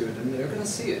attention to it, and they're gonna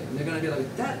see it, and they're gonna be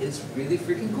like, that is really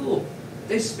freaking cool.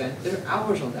 They spent their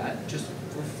hours on that just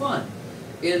for fun,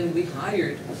 and we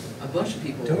hired a bunch of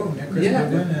people.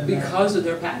 Because of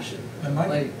their passion. And Mike.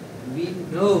 Like we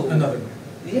know another one.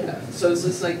 Yeah, so it's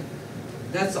just like,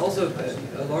 that's also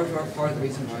a large part of the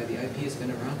reason why the IP has been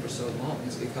around for so long,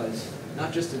 is because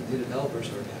not just the developers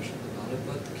are passionate about it,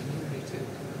 but the community too.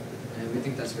 And we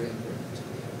think that's very important.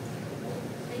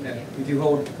 Yeah, we do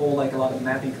hold like a lot of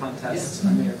mapping contests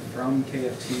on there from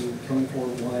KF2, Killing Floor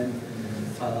 1,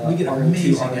 we get RO2,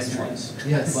 amazing RS1. entries.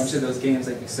 Yes. A bunch of those games,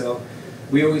 so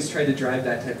we always try to drive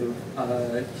that type of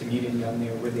community on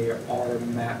there where there are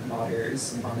map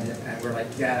modders on it, and we're like,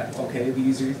 yeah, okay,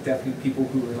 these are definitely people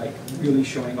who are like really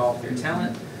showing off their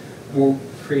talent. We'll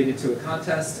create it to a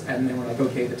contest, and then we're like,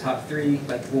 okay, the top 3,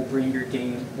 like we'll bring your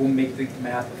game, we'll make the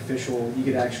map official. You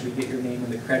could actually get your name in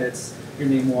the credits. Your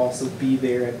name will also be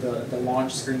there at the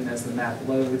launch screen as the map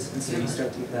loads, and so you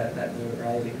start to get that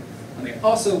notoriety. I mean,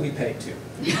 also we pay too.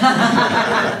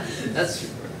 That's true.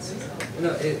 No,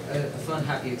 a fun,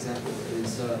 happy example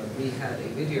is we had a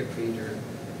video creator,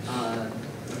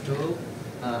 Octobo.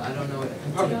 I don't know,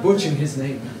 I'm probably butchering his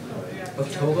name.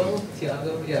 Octobo?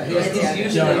 Tiago? Yeah,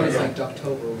 his username is like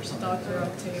Doctobo or something. Dr.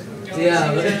 Octavo.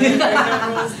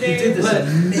 Yeah. He did this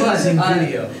amazing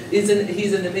video.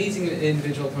 He's an amazing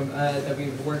individual that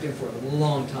we've worked in for a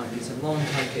long time. He's a long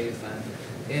time KF fan.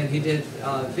 And he did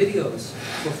videos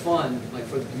for fun, like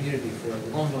for the community, for a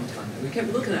long, long time. And we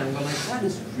kept looking at him and going like, that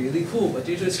is really cool what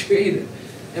you just created.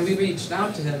 And we reached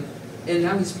out to him, and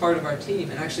now he's part of our team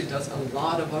and actually does a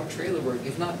lot of our trailer work,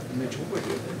 if not the majority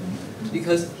of it.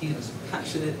 Because he is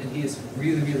passionate and he is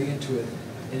really, really into it.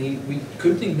 And we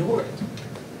couldn't ignore it.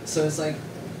 So it's like,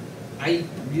 I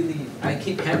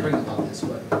keep hammering about this,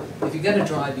 but if you get a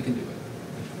drive, you can do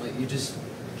it. Like, you just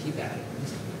keep at it.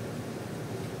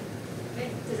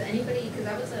 Does anybody, because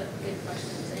that was a good question,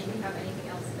 does anybody have anything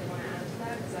else that they want to add to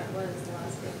that? Because that was the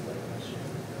last big boy question.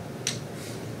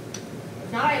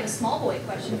 If not, I have a small boy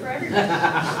question for everybody.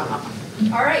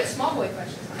 All right, small boy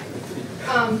question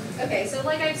time. Okay, so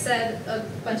like I've said a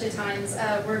bunch of times,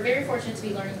 we're very fortunate to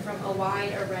be learning from a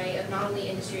wide array of not only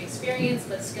industry experience,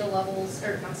 but skill levels,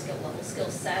 or not skill levels, skill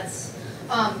sets.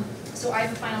 So I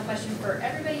have a final question for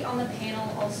everybody on the panel.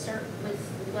 I'll start with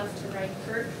left to right,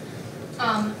 Kurt.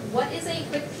 What is a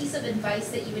quick piece of advice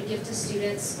that you would give to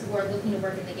students who are looking to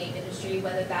work in the game industry,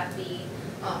 whether that be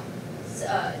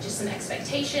just some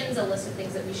expectations, a list of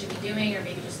things that we should be doing, or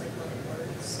maybe just like loving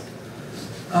words?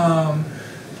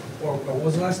 Or what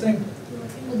was the last thing?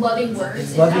 Loving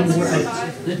words. Loving words.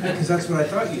 Because that's what I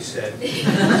thought you said.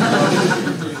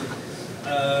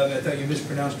 I thought you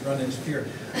mispronounced run and spear.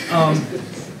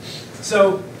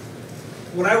 So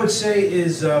what I would say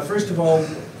is, first of all,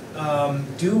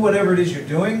 do whatever it is you're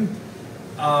doing,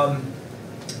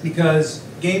 because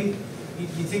you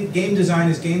think game design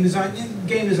is game design?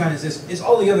 Game design is this. It's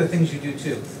all the other things you do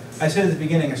too. I said at the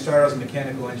beginning I started as a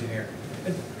mechanical engineer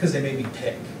because they made me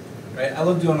pick, right? I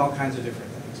love doing all kinds of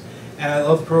different things. And I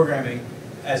love programming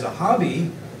as a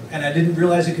hobby, and I didn't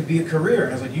realize it could be a career.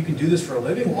 And I was like, you can do this for a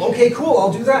living? Well, okay, cool,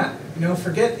 I'll do that. You know,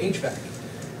 forget HVAC.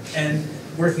 And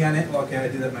working on it, well, okay, I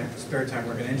do that in my spare time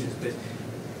working on engines, but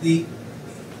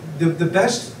the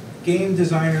best game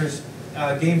designers,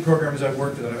 game programmers I've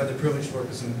worked with, I've had the privilege to work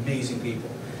with some amazing people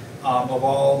of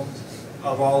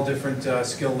all different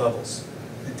skill levels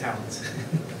and talents.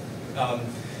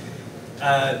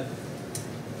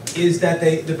 Is that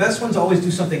the best ones always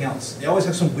do something else. They always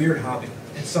have some weird hobby,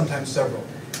 and sometimes several.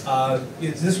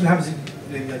 This one happens to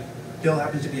be, Bill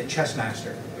happens to be a chess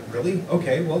master. really?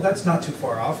 Okay, well, that's not too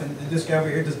far off. And this guy over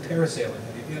here does parasailing.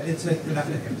 You know, it's like, not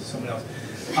him, someone else.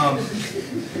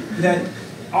 That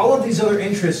all of these other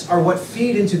interests are what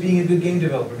feed into being a good game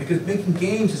developer, because making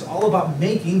games is all about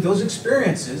making those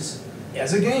experiences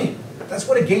as a game. That's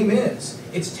what a game is.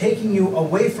 It's taking you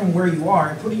away from where you are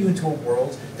and putting you into a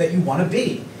world that you want to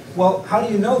be. Well, how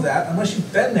do you know that unless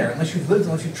you've been there, unless you've lived,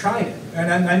 unless you've tried it?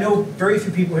 And I know very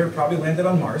few people here probably landed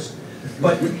on Mars,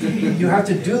 but you have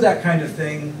to do that kind of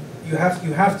thing. You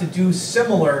have to do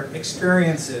similar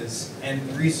experiences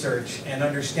and research and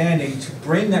understanding to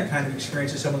bring that kind of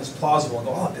experience to someone that's plausible and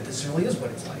go, oh, this really is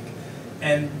what it's like.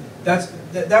 And that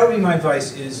would be my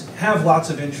advice: is have lots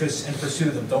of interests and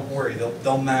pursue them. Don't worry,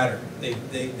 they'll matter.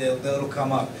 They'll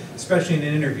come up, especially in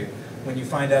an interview when you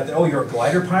find out that, oh, you're a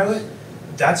glider pilot.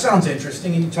 That sounds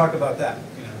interesting, and you talk about that.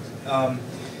 You know,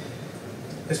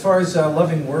 as far as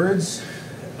loving words,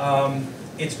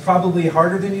 it's probably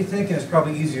harder than you think, and it's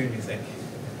probably easier than you think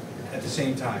at the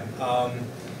same time.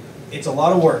 It's a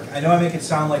lot of work. I know I make it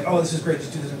sound like, oh, this is great,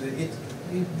 just do this.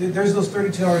 There's those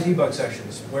 32-hour debug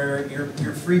sessions where you're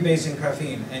freebasing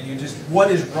caffeine, and you just, what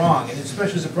is wrong? And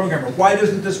especially as a programmer, why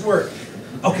doesn't this work?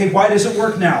 Okay, why does it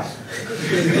work now?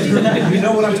 You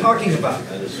know what I'm talking about.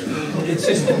 It's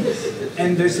just,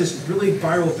 and there's this really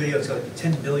viral video, it's got like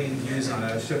 10 billion views on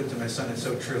it. I showed it to my son, it's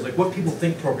so true. It's like what people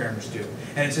think programmers do.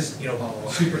 And it's just, you know,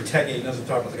 super techy, he doesn't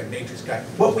talk about like a matrix guy.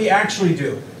 What we actually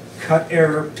do: cut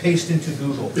error, paste into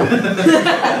Google.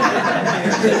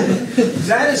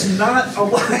 That is not a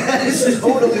lie, that is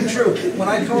totally true. When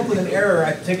I come up with an error,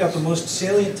 I take out the most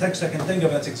salient text I can think of,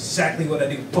 and that's exactly what I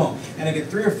do, boom. And I get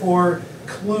 3 or 4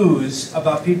 clues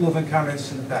about people who've encountered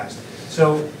this in the past.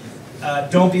 So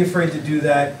don't be afraid to do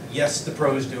that. Yes, the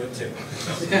pros do it too. All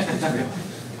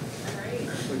right,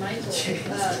 Michael,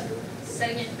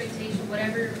 setting expectation,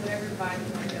 whatever vibe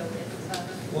you want to go with.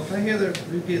 Well, can I hear the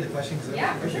repeat of the question? Because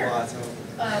Yeah, for there's sure. a lot, so.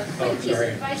 Quick piece of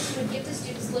advice you would give to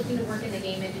students looking to work in the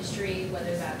game industry,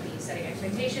 whether that be setting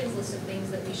expectations, list of things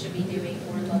that we should be doing,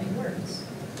 or loving words.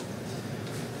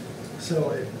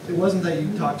 So it wasn't that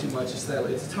you talked too much, it's that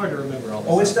it's hard to remember all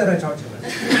this. Oh, it's that I talk too much.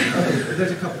 Okay,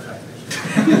 there's a couple factors.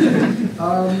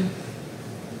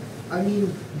 I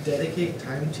mean, dedicate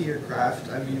time to your craft.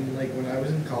 I mean, like when I was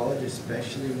in college,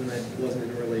 especially when I wasn't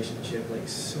in a relationship, like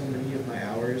so many of my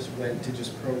hours went to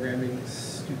just programming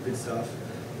stupid stuff.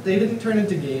 They didn't turn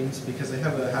into games because I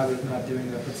have a habit of not doing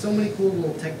that, but so many cool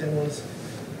little tech demos.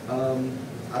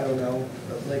 I don't know,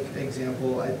 like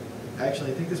example, I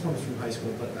think this one was from high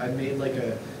school, but I made like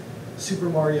a Super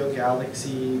Mario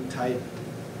Galaxy type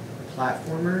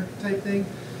platformer type thing.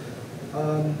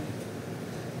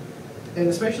 And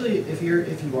especially if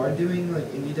you are doing like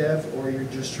indie dev, or you're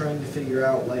just trying to figure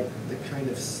out like the kind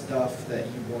of stuff that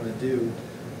you want to do,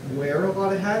 wear a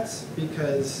lot of hats,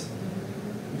 because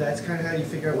that's kind of how you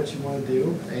figure out what you want to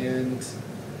do. And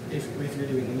if you're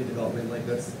doing indie development, like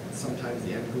that's sometimes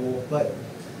the end goal. But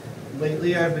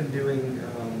lately I've been doing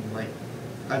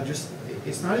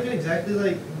it's not even exactly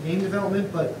like game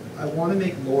development, but I want to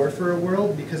make lore for a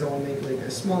world, because I want to make like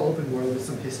a small open world with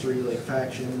some history, like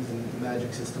factions and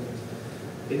magic systems.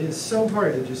 It is so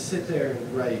hard to just sit there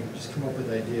and write, just come up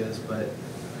with ideas, but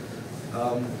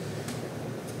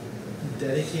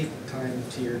dedicate time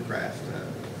to your craft,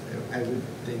 I would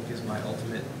think is my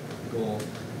ultimate goal.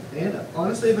 And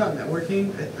honestly, about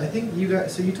networking, I think you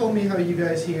guys, so you told me how you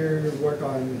guys here work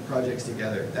on projects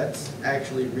together. That's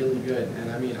actually really good.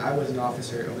 And I mean, I was an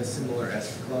officer of a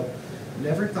similar-esque club.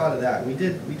 Never thought of that. We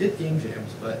did game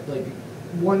jams, but like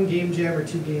 1 game jam or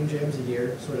 2 game jams a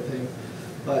year sort of thing.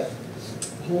 But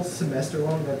whole semester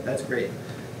long, that's great.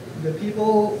 The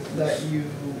people that you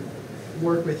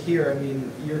work with here, I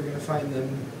mean, you're going to find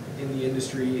them in the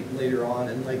industry later on,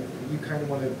 and like you kind of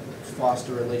want to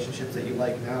foster relationships that you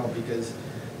like now, because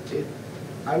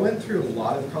I went through a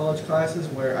lot of college classes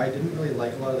where I didn't really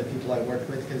like a lot of the people I worked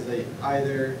with, because they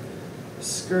either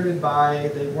skirted by,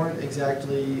 they weren't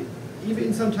exactly,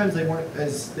 even sometimes they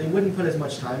wouldn't put as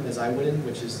much time as I would in,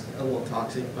 which is a little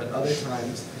toxic, but other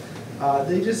times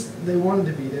they wanted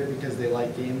to be there because they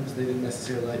like games, they didn't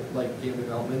necessarily like game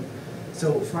development.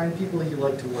 So find people you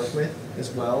like to work with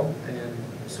as well, and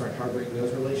start harboring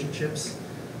those relationships.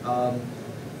 A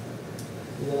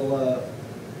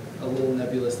little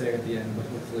nebulous there at the end, but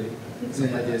hopefully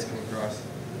some ideas come across.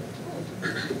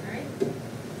 Cool. All right.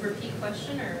 Repeat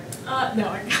question, or? No,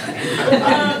 I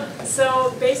got it.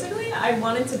 So basically, I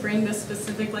wanted to bring this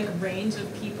specific range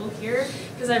of people here,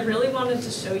 because I really wanted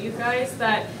to show you guys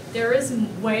that there is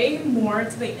way more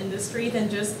to the industry than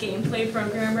just gameplay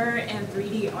programmer and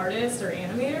 3D artist or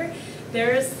animator.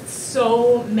 There's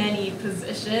so many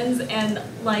positions, and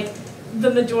the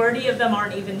majority of them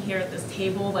aren't even here at this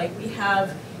table. Like we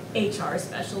have HR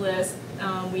specialists,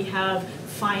 we have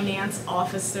finance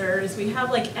officers, we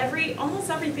have like almost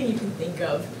everything you can think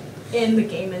of in the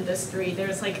game industry.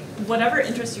 There's like whatever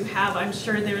interest you have, I'm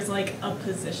sure there's like a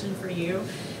position for you.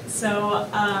 So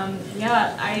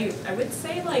yeah, I would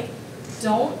say like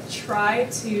don't try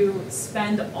to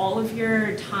spend all of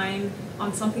your time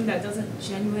on something that doesn't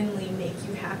genuinely make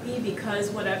you happy,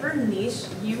 because whatever niche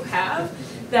you have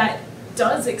that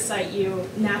does excite you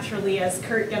naturally, as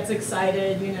Kurt gets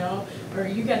excited, you know, or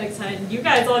you get excited, you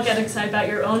guys all get excited about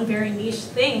your own very niche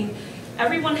thing.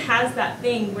 Everyone has that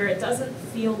thing where it doesn't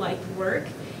feel like work,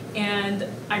 and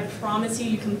I promise you,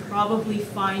 you can probably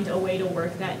find a way to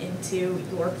work that into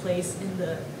your place in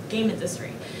the game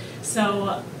industry.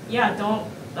 So yeah, don't,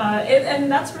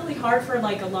 and that's really hard for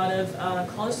like a lot of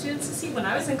college students to see. When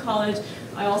I was in college,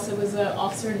 I also was an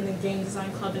officer in the game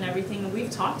design club and everything, and we've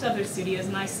talked to other studios,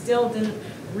 and I still didn't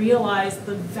realize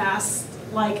the vast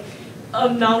like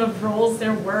amount of roles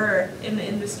there were in the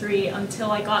industry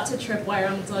until I got to Tripwire.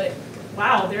 I was like,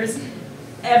 wow, there's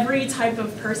every type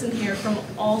of person here from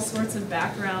all sorts of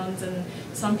backgrounds, and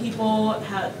some people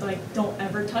have like don't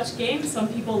ever touch games, some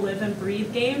people live and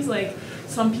breathe games, like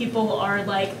some people are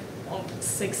like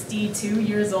 62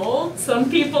 years old, some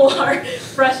people are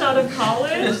fresh out of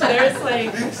college, there's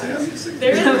like, there's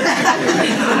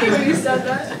when you said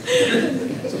that.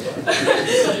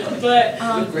 But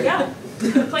yeah,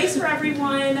 a place for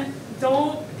everyone.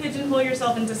 Don't pigeonhole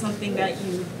yourself into something that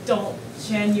you don't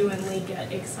genuinely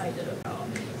get excited about,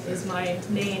 is my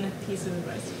main piece of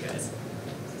advice to you guys.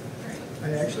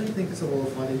 I actually think it's a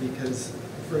little funny because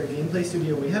for a gameplay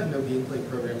studio, we have no gameplay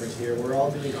programmers here. We're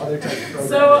all doing other types of programming.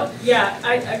 So yeah,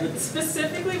 I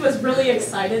specifically was really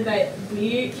excited that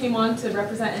we came on to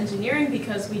represent engineering,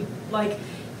 because we like,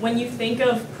 when you think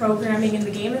of programming in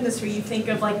the game industry, you think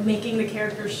of like making the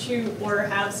characters shoot or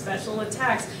have special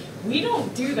attacks. We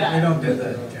don't do that. I don't do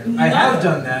that. No. I have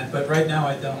done that, but right now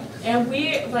I don't. And we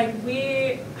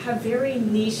have very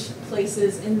niche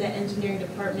places in the engineering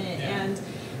department, Yeah.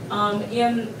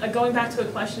 and going back to a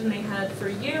question they had for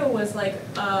you was like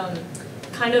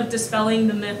kind of dispelling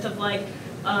the myth of like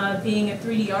being a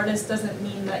 3D artist doesn't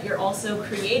mean that you're also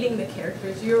creating the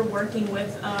characters. You're working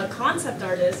with concept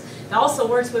artists that also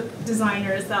works with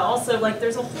designers, that also like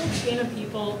there's a whole chain of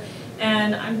people,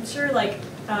 and I'm sure like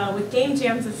with game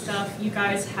jams and stuff, you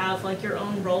guys have like your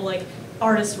own role, like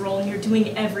artist role, and you're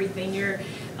doing everything. You're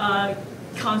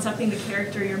concepting the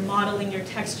character, you're modeling, you're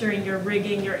texturing, you're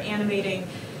rigging, you're animating.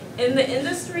 In the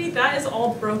industry, that is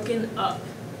all broken up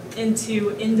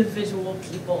into individual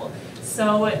people.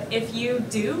 So if you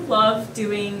do love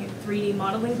doing 3D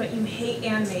modeling, but you hate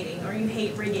animating or you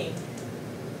hate rigging,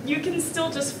 you can still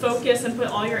just focus and put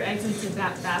all your eggs into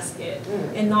that basket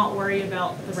and not worry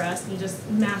about the rest, and just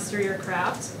master your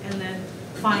craft and then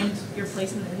find your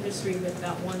place in the industry with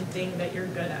that one thing that you're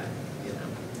good at, you know.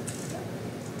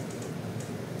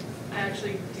 I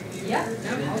actually do. Yeah,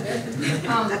 no,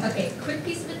 all good. Okay, quick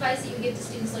piece of advice that you give to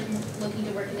students looking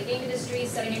to work in the game industry: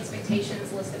 setting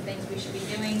expectations, list of things we should be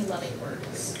doing, loving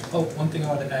words. Oh, one thing I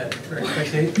want to add for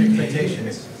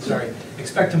expectations. Sorry,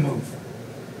 expect to move.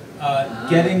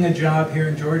 Getting a job here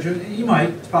in Georgia, you might,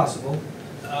 it's possible.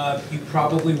 You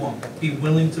probably won't. Be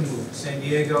willing to move. San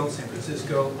Diego, San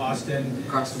Francisco, Austin,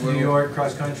 Across the New world. York,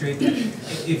 cross country.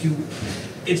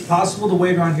 It's possible to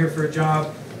wait around here for a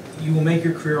job. You will make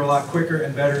your career a lot quicker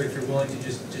and better if you're willing to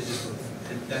just move.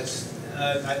 And that's,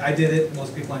 I did it.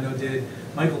 Most people I know did.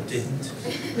 Michael didn't.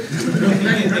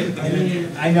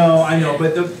 I know,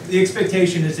 but the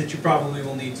expectation is that you probably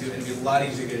will need to, and it'll be a lot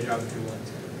easier to get a job if you're willing to.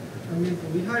 I mean,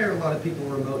 we hire a lot of people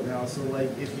remote now, so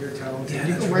like if you're talented, Yeah,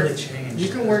 you that's can work. really changed. You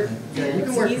can work. Yeah, you can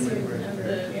It's work from easier anywhere.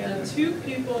 than ever. The two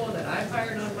people that I've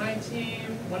hired on my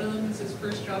team, one of them is his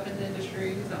first job in the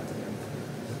industry, he's not moving.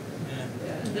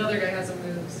 Yeah, the other guy hasn't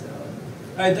moved, so.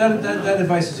 That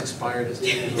advice is expired.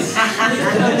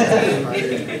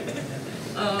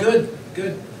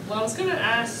 Good. Well, I was gonna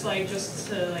ask, like, just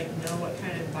to like know what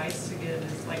kind of advice to give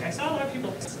is like, I saw a lot of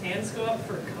people's hands go up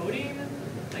for coding.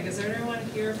 Like, is there anyone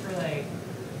here for like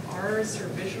arts or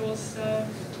visual stuff?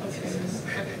 Okay,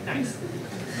 nice.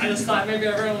 I just thought maybe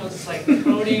everyone was just like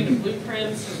coding and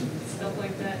blueprints and stuff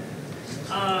like that.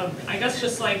 I guess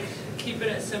just like keeping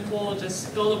it simple,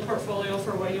 just build a portfolio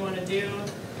for what you want to do.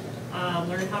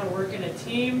 Learn how to work in a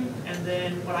team, and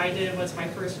then what I did was my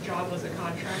first job was a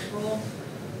contract role.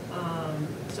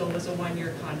 So it was a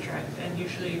 1-year contract, and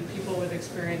usually people with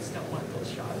experience don't want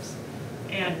those jobs.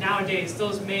 And nowadays,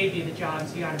 those may be the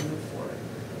jobs you gotta move for.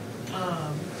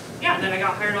 Yeah, and then I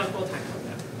got hired on full-time from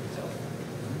them, so.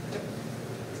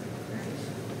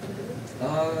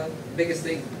 Biggest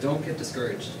thing, don't get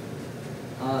discouraged.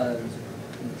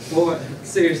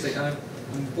 Seriously, I'm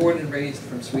born and raised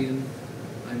from Sweden.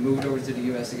 I moved over to the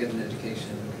US to get an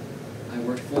education. I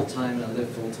work full-time and I live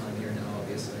full-time here now,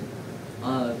 obviously.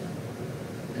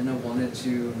 And I wanted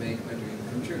to make my dream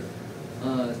come true.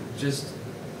 Just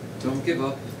don't give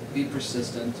up, be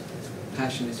persistent.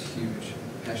 Passion is huge.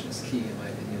 Passion is key in my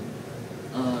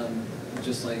opinion.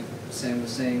 Just like Sam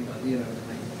was saying, you know,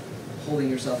 like holding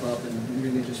yourself up and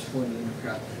really just pulling in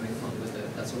crap and having fun with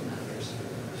it, that's what matters.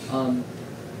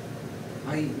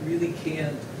 I really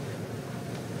can't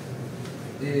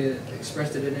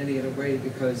express it in any other way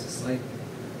because it's like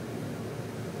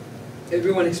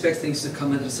everyone expects things to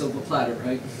come at a silver platter,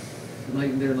 right?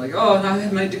 Like they're like, oh, now I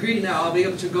have my degree now, I'll be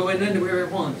able to go in anywhere I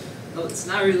want. No, it's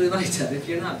not really like that. If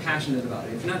you're not passionate about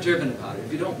it, if you're not driven about it,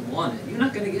 if you don't want it, you're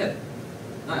not going to get it.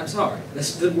 I'm sorry.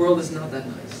 The world is not that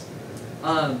nice.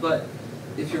 But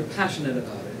if you're passionate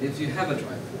about it, if you have a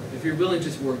drive for it, if you're willing to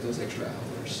just work those extra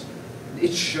hours,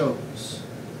 it shows.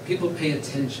 People pay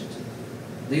attention to them.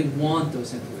 They want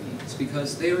those employees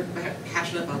because they are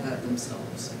passionate about that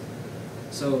themselves.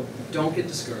 So don't get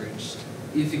discouraged.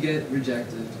 If you get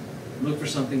rejected, look for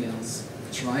something else.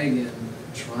 Try again,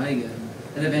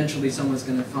 and eventually someone's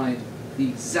going to find the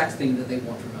exact thing that they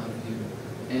want from out of you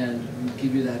and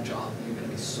give you that job. You're going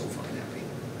to be so fucking happy.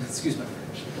 Excuse my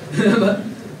French.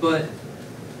 but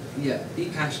yeah, be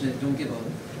passionate. Don't give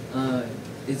up.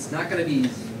 It's not going to be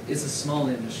easy. It's a small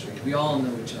industry. We all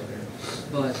know each other.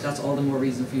 But that's all the more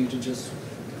reason for you to just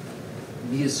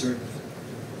be assertive.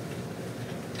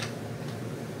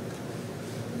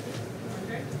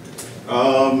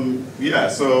 Yeah,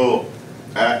 so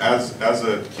as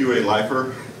a QA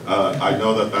lifer, I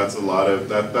know that that's a lot of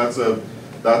that's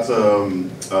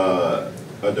a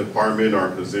department or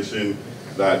a position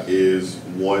that is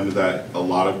one that a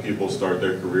lot of people start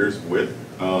their careers with,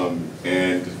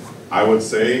 and I would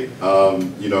say,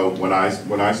 you know, when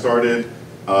I started,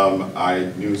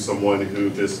 I knew someone who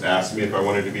just asked me if I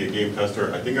wanted to be a game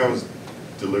tester. I think I was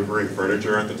delivering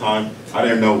furniture at the time. I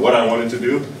didn't know what I wanted to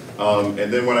do.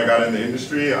 And then when I got in the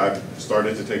industry, I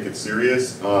started to take it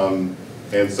serious.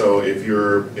 And so if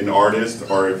you're an artist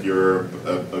or if you're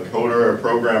a coder or a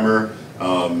programmer,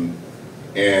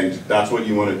 and that's what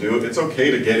you want to do, it's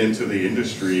okay to get into the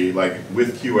industry. Like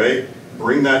with QA,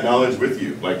 bring that knowledge with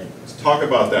you. Like talk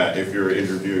about that if you're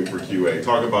interviewing for QA.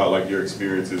 Talk about like your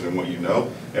experiences and what you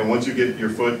know. And once you get your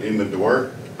foot in the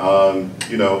door,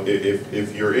 you know,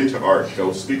 if you're into art,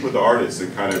 go speak with the artists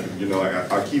and kind of, you know,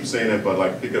 I keep saying it, but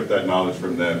like pick up that knowledge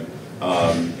from them,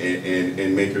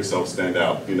 and make yourself stand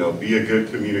out. You know, be a good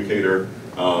communicator,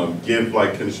 give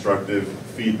like constructive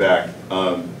feedback,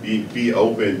 be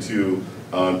open to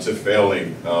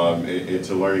failing, and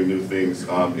to learning new things.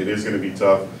 It is going to be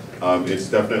tough. It's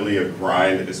definitely a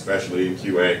grind, especially in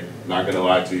QA. Not going to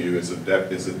lie to you, it's a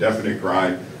definite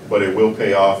grind, but it will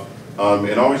pay off.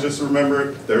 And always just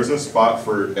remember, there's a spot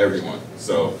for everyone.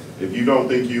 So if you don't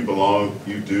think you belong,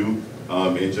 you do,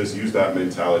 and just use that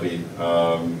mentality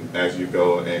as you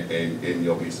go, and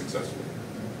you'll be successful.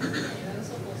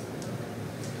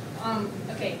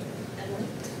 Okay, Emily?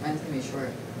 Mine's gonna be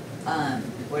short.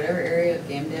 Whatever area of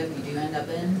game dev you do end up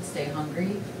in, stay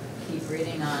hungry, keep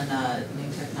reading on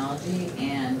new technology,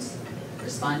 and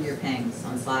respond to your pings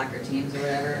on Slack or Teams or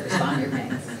whatever. Respond to your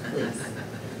pings, please.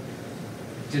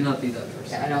 Do not be that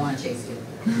person. Yeah, I don't want to chase you.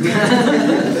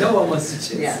 No one wants to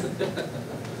chase. Yeah.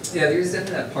 Yeah, there's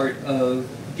definitely that part of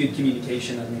good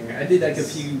communication on there. I did like a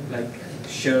few like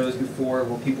shows before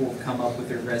where people will come up with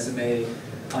their resume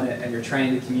on it and you're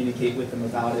trying to communicate with them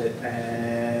about it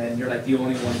and you're like the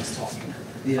only one who's talking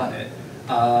on it.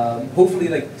 Hopefully,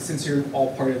 like since you're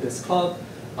all part of this club,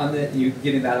 on that you're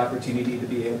getting that opportunity to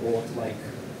be able to like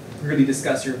really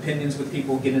discuss your opinions with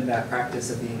people, get in that practice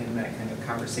of being in that kind of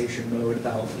conversation mode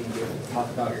about being able to talk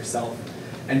about yourself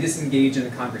and just engage in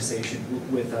a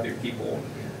conversation with other people.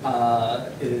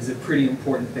 It is a pretty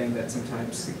important thing that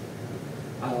sometimes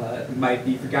might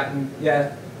be forgotten.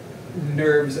 Yeah,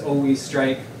 nerves always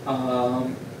strike.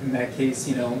 In that case,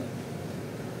 you know,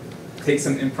 take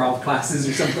some improv classes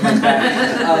or something like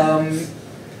that.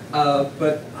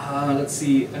 But let's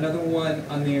see, another one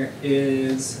on there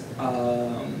is,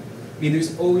 I mean,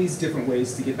 there's always different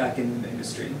ways to get back into the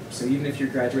industry. So even if you're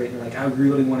graduating, you're like, I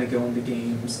really want to go into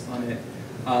games on it.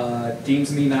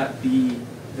 Games may not be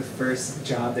the first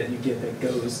job that you get that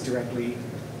goes directly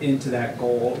into that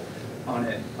goal on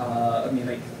it. I mean,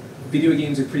 like, video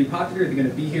games are pretty popular. They're going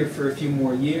to be here for a few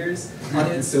more years on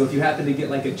it. So if you happen to get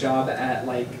like a job at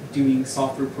like doing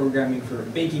software programming for a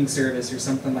banking service or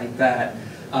something like that,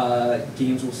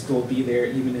 games will still be there.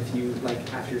 Even if you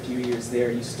like after a few years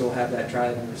there, you still have that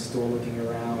drive and you're still looking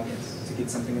around to get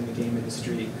something in the game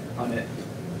industry on it.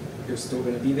 They're still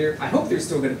going to be there. I hope they're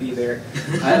still going to be there.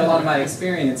 I had a lot of my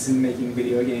experience in making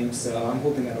video games, so I'm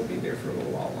hoping that'll be there for a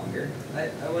little while longer.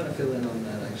 I want to fill in on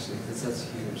that actually, because that's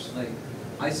huge. Like,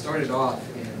 I started off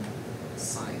in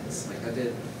science. Like, I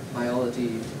did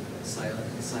biology,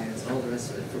 science, all the rest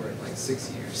of it for like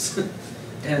 6 years.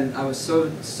 And I was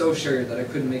so sure that I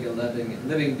couldn't make a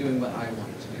living doing what I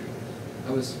wanted to do.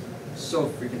 I was so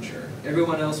freaking sure.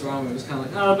 Everyone else around me was kind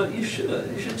of like, oh, but you should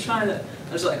try that.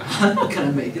 I was like, I'm not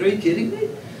gonna make it. Are you kidding me?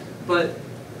 But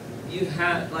you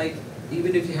have, like,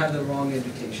 even if you have the wrong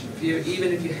education,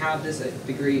 even if you have this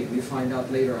degree and you find out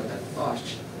later on that, oh,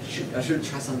 I should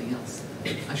try something else.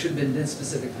 I should have been this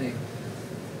specific thing.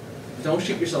 Don't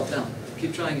shoot yourself down.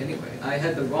 Keep trying anyway. I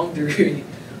had the wrong degree.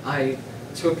 I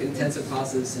took intensive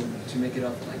classes and to make it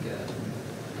up like a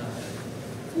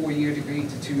 4-year degree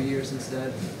to 2 years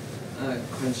instead.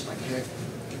 Crunched like heck.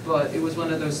 But it was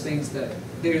one of those things that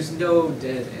there's no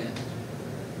dead end.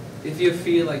 If you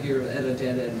feel like you're at a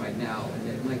dead end right now and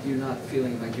then, like you're not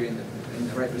feeling like you're in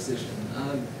the right position,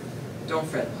 don't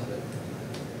fret about it.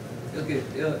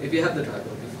 If you have the drive,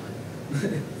 it'll be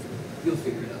fine. You'll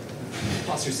figure it out.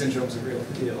 Imposter syndrome is a real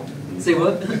deal. Say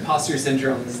what? Imposter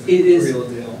syndrome is It is a real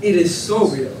deal. It is so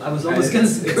real. I was almost gonna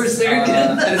curse there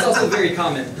again. And it's also very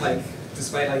common. Like,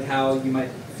 despite like how you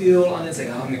might feel on it, it's like,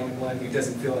 oh, I'm the only one who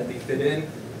doesn't feel like they fit in.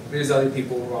 There's other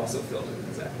people who also feel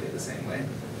exactly the same way.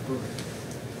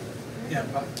 Yeah,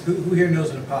 who here knows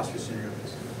what imposter syndrome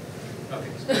is?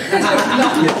 Okay.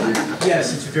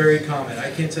 Yes, it's very common.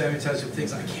 I can't tell you how many times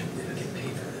things I can't believe I get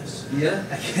paid for this. Yeah.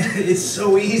 It's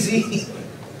so easy.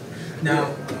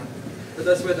 No. But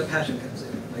that's where the passion comes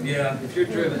in. Like, yeah. If you're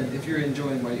driven, if you're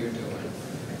enjoying what you're doing,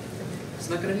 it's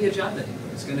not going to be a job anymore.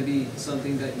 It's going to be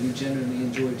something that you genuinely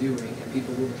enjoy doing, and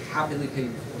people will happily pay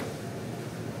you for it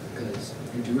because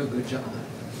you do a good job.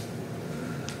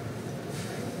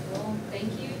 Well,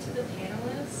 thank you to the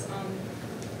panelists.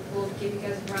 We'll give you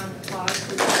guys a round of applause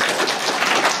for that.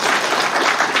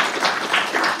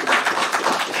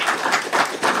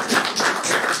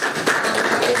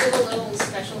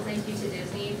 Thank you to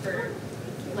Disney for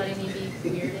letting me be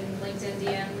weird in LinkedIn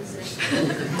DMs and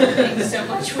thanks so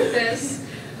much with this.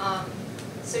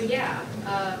 So yeah,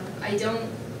 I don't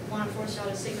want to force y'all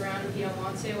to stick around if you don't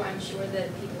want to. I'm sure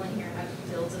that people in here have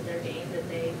builds of their game that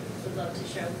they would love to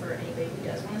show for anybody who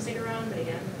does want to stick around, but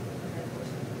again,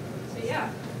 so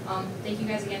yeah, thank you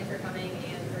guys again for coming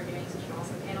and for doing such an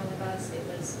awesome panel with us. It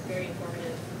was very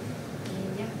informative.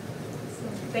 And yeah.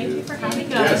 Thank you for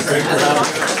having us. Yes, thanks for having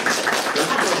us.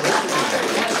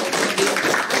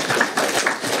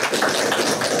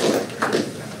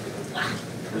 I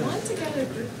want to get a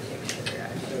group picture,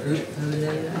 actually.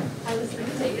 I was going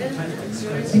to take it.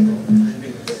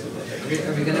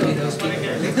 Are we going to be those people?